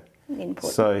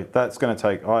input. So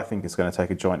I think it's going to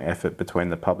take a joint effort between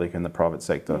the public and the private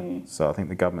sector. So I think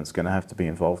the government's going to have to be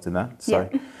involved in that. So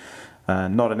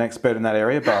not an expert in that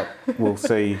area, but we'll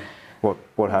see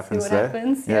what happens there.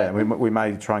 Yeah, we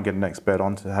may try and get an expert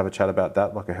on to have a chat about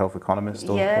that, like a health economist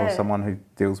or someone who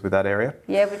deals with that area.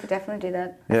 Yeah, we could definitely do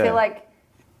that. I feel like,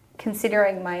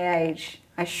 considering my age,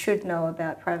 I should know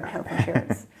about private health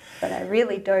insurance, but I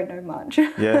really don't know much.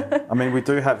 Yeah, I mean, we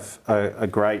do have a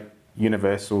great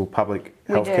universal public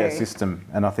healthcare system,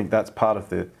 and I think that's part of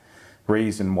the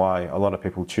reason why a lot of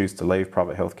people choose to leave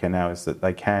private healthcare now, is that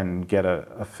they can get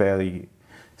a fairly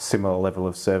similar level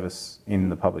of service in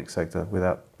the public sector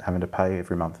without having to pay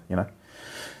every month,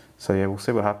 So yeah, we'll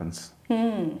see what happens.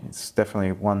 It's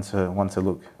definitely one to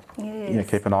look,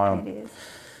 keep an eye on. It is.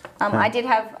 I did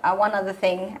have one other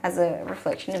thing as a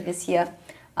reflection of this year.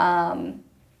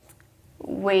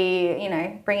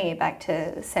 Bringing it back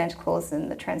to Santa Claus and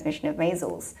the transmission of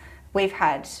measles, we've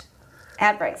had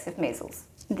outbreaks of measles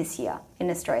this year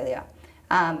in Australia,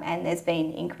 and there's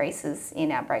been increases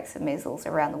in outbreaks of measles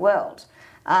around the world.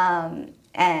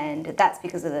 And that's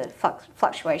because of the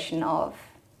fluctuation of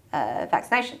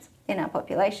vaccinations in our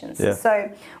populations. Yeah.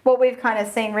 So what we've kind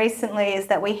of seen recently is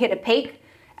that we hit a peak,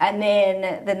 and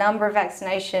then the number of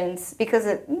vaccinations, because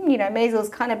measles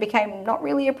kind of became not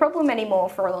really a problem anymore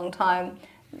for a long time,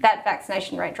 that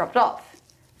vaccination rate dropped off.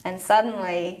 And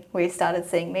suddenly we started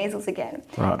seeing measles again.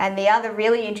 Right. And the other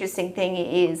really interesting thing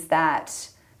is that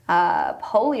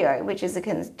polio, which is a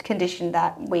condition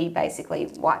that we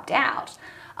basically wiped out,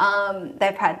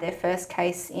 they've had their first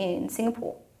case in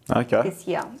Singapore this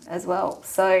year as well.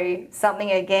 So something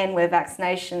again where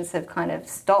vaccinations have kind of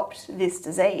stopped this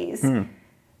disease.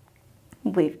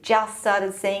 We've just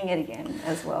started seeing it again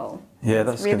as well. Yeah, it's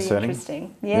that's really concerning.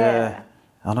 Interesting. Yeah.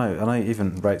 I know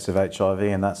even rates of HIV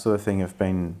and that sort of thing have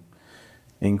been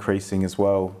increasing as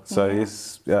well. So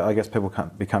I guess people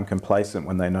can't become complacent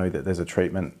when they know that there's a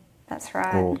treatment. That's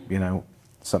right. Or,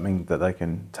 something that they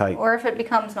can take. Or if it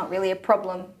becomes not really a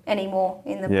problem anymore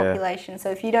in the population. So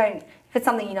if it's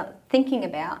something you're not thinking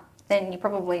about, then you're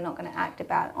probably not going to act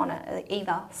on it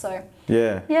either. So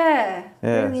yeah,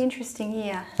 really interesting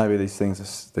year. Maybe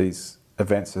these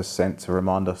events are sent to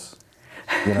remind us,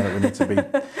 that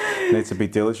we need to be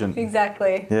diligent.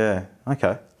 Exactly. Yeah.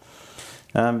 Okay.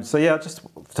 Just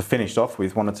to finish off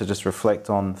with, wanted to just reflect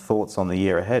on thoughts on the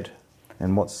year ahead,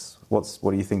 and what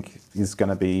do you think is going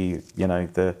to be,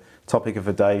 the topic of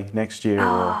the day next year?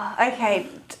 Okay.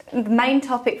 The main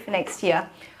topic for next year.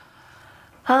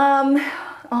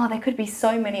 There could be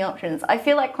so many options. I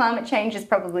feel like climate change is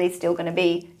probably still going to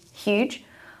be huge.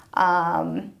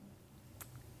 Otherwise,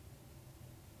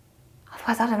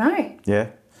 I don't know. Yeah.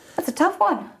 That's a tough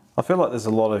one. I feel like there's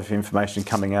a lot of information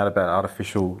coming out about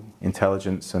artificial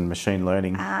intelligence and machine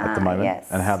learning at the moment,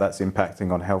 and how that's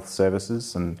impacting on health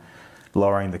services and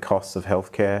lowering the costs of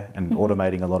healthcare and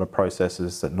automating a lot of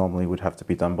processes that normally would have to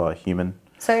be done by a human.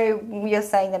 So you're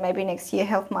saying that maybe next year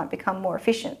health might become more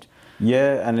efficient?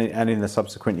 Yeah, and in the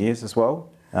subsequent years as well.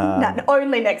 No,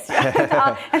 only next year.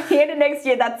 At the end of next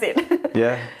year, that's it.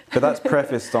 Yeah, but that's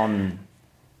prefaced on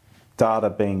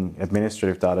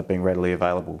administrative data being readily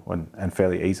available and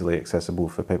fairly easily accessible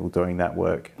for people doing that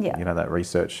work, that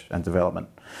research and development.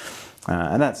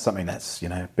 And that's something that's,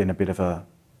 been a bit of a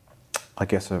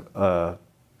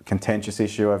contentious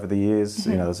issue over the years.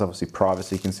 There's obviously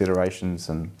privacy considerations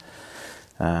and,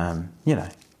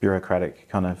 bureaucratic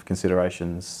kind of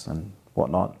considerations and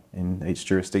whatnot in each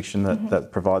jurisdiction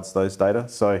that provides those data.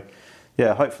 So,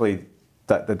 hopefully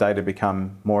that the data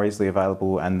become more easily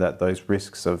available and that those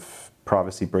risks of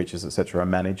privacy breaches, etc., are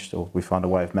managed, or we find a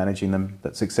way of managing them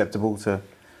that's acceptable to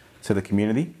the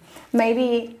community.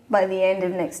 Maybe by the end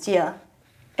of next year,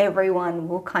 everyone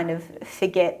will kind of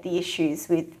forget the issues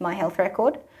with My Health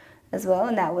Record as well.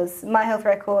 And My Health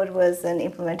Record was an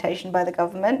implementation by the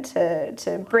government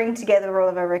to bring together all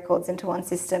of our records into one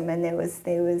system, and there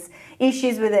was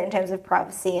issues with it in terms of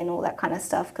privacy and all that kind of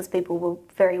stuff because people were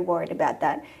very worried about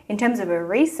that. In terms of a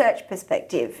research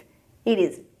perspective, it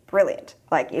is brilliant.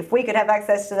 Like, if we could have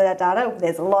access to that data,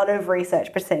 there's a lot of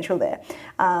research potential there.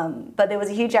 But there was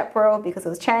a huge uproar because it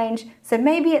was change. So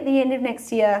maybe at the end of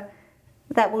next year,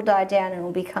 that will die down and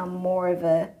will become more of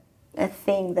a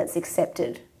thing that's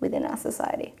accepted within our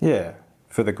society. Yeah,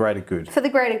 for the greater good. For the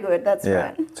greater good, that's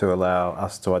right. To allow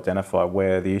us to identify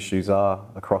where the issues are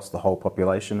across the whole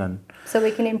population. And so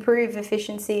we can improve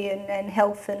efficiency and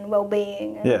health and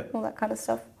well-being and all that kind of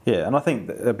stuff. Yeah, and I think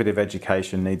a bit of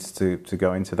education needs to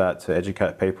go into that, to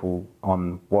educate people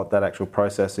on what that actual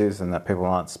process is and that people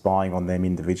aren't spying on them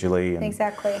individually. And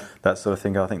exactly. That sort of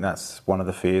thing. I think that's one of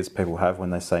the fears people have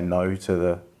when they say no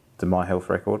to the My Health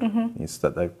Record, is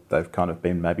that they've kind of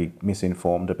been maybe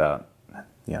misinformed about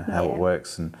how it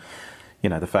works, and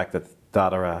the fact that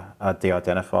data are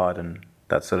de-identified and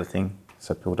that sort of thing.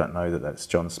 So people don't know that that's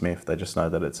John Smith. They just know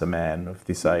that it's a man of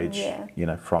this age,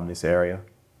 from this area.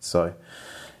 So,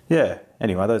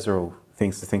 anyway, those are all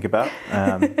things to think about.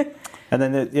 And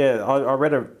then, I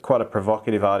read quite a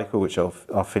provocative article, which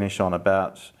I'll finish on,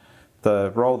 about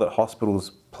the role that hospitals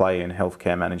play in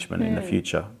healthcare management in the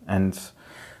future. And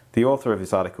the author of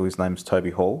this article, his name's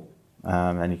Toby Hall,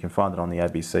 and you can find it on the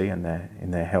ABC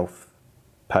in their health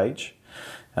page.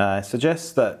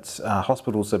 Suggests that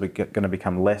hospitals are going to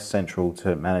become less central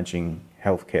to managing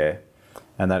healthcare,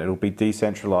 and that it'll be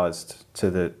decentralised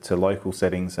to local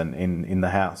settings and in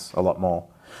the house a lot more.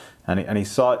 And he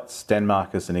cites Denmark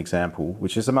as an example,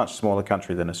 which is a much smaller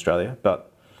country than Australia, but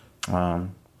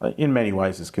in many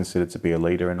ways is considered to be a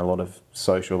leader in a lot of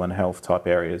social and health type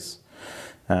areas.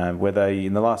 Where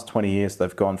in the last 20 years,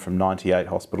 they've gone from 98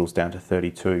 hospitals down to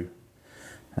 32.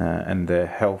 and their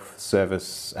health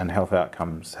service and health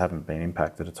outcomes haven't been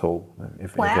impacted at all.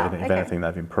 If anything,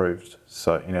 they've improved.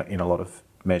 So in a lot of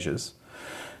measures.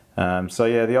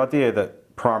 The idea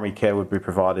that primary care would be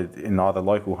provided in either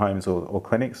local homes or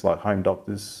clinics, like home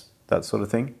doctors, that sort of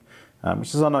thing,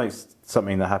 which is, I know,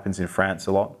 something that happens in France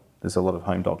a lot. There's a lot of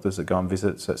home doctors that go and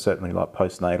visit, so certainly like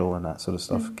postnatal and that sort of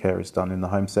stuff. Care is done in the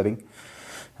home setting.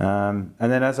 And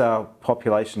then as our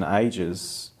population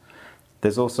ages,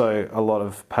 there's also a lot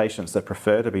of patients that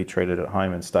prefer to be treated at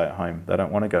home and stay at home. They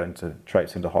don't want to go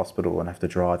traipse into hospital and have to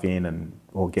drive in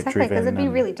or get driven. Because it'd be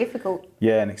really difficult.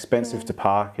 Yeah, and expensive to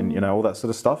park and, all that sort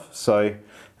of stuff. So,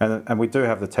 and we do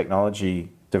have the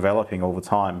technology developing all the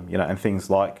time, and things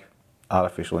like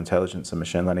artificial intelligence and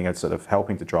machine learning are sort of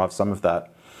helping to drive some of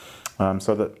that.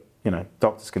 So that,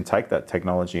 doctors can take that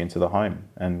technology into the home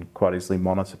and quite easily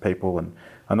monitor people. And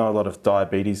I know a lot of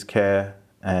diabetes care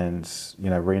and,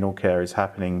 renal care is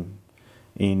happening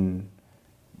in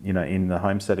the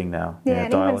home setting now. Yeah,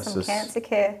 and dialysis. even some cancer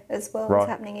care as well is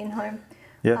happening in home.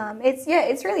 Yeah.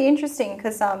 It's really interesting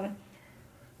because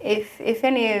if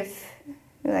any of,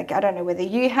 I don't know whether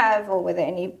you have or whether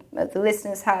any of the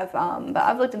listeners have, but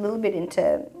I've looked a little bit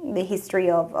into the history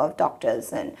of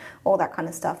doctors and all that kind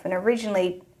of stuff. And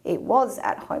originally it was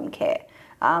at-home care.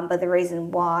 But the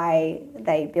reason why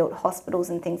they built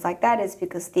hospitals and things like that is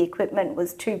because the equipment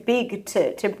was too big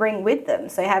to bring with them.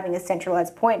 So having a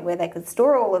centralised point where they could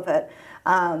store all of it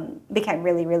became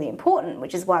really, really important,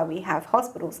 which is why we have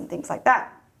hospitals and things like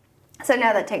that. So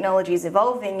now that technology is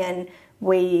evolving and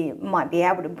we might be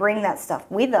able to bring that stuff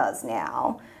with us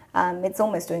now, it's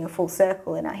almost doing a full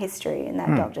circle in our history, and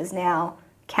that doctors now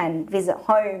can visit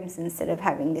homes instead of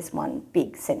having this one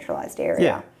big centralised area.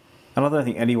 Yeah. And I don't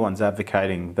think anyone's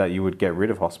advocating that you would get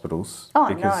rid of hospitals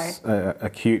because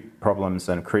acute problems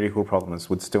and critical problems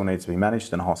would still need to be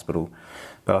managed in a hospital.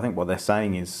 But I think what they're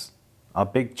saying is a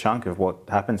big chunk of what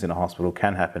happens in a hospital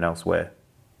can happen elsewhere.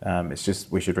 It's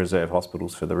just we should reserve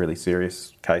hospitals for the really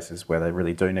serious cases where they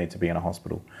really do need to be in a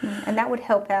hospital. And that would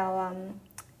help our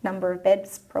number of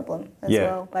beds problem as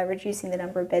well by reducing the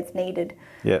number of beds needed.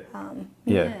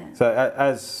 So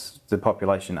as the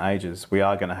population ages, we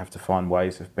are going to have to find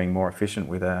ways of being more efficient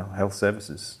with our health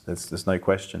services. There's no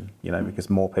question, because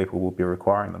more people will be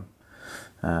requiring them.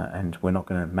 And we're not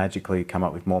going to magically come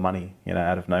up with more money,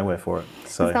 out of nowhere for it.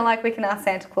 So it's not like we can ask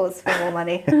Santa Claus for more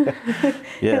money.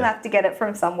 He'll have to get it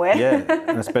from somewhere.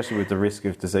 And especially with the risk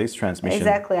of disease transmission.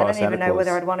 Exactly. I don't even know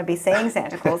whether I'd want to be seeing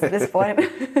Santa Claus at this point.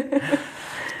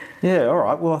 Yeah, all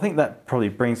right. Well, I think that probably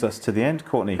brings us to the end,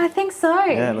 Courtney. I think so.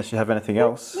 Yeah, unless you have anything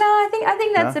else. No, I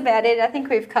think that's about it. I think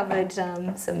we've covered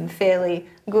some fairly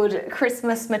good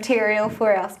Christmas material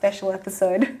for our special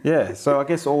episode. Yeah, so I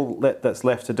guess all that's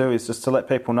left to do is just to let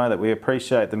people know that we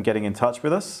appreciate them getting in touch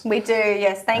with us. We do,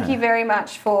 yes. Thank you very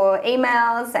much for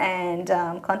emails and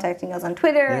contacting us on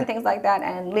Twitter and things like that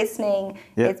and listening.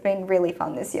 It's been really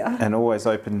fun this year. And always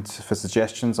open for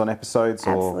suggestions on episodes.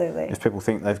 Absolutely. Or if people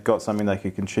think they've got something they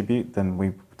could contribute, then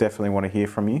we definitely want to hear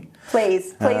from you.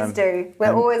 Please do.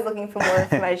 We're always looking for more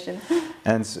information.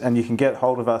 And you can get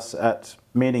hold of us at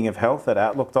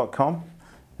meaningofhealth@outlook.com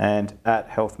and at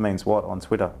healthmeanswhat on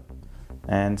Twitter.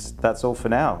 And that's all for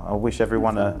now. I wish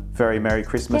everyone a very Merry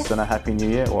Christmas and a Happy New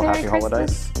Year or Happy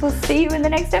Holidays. We'll see you in the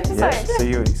next episode.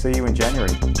 Yeah, see you in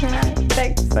January. All right,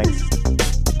 thanks.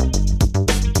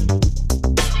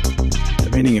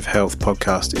 The Meaning of Health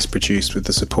podcast is produced with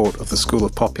the support of the School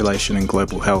of Population and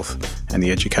Global Health and the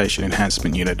Education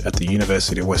Enhancement Unit at the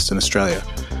University of Western Australia.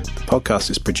 The podcast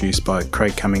is produced by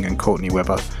Craig Cumming and Courtney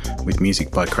Webber, with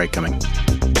music by Craig Cumming.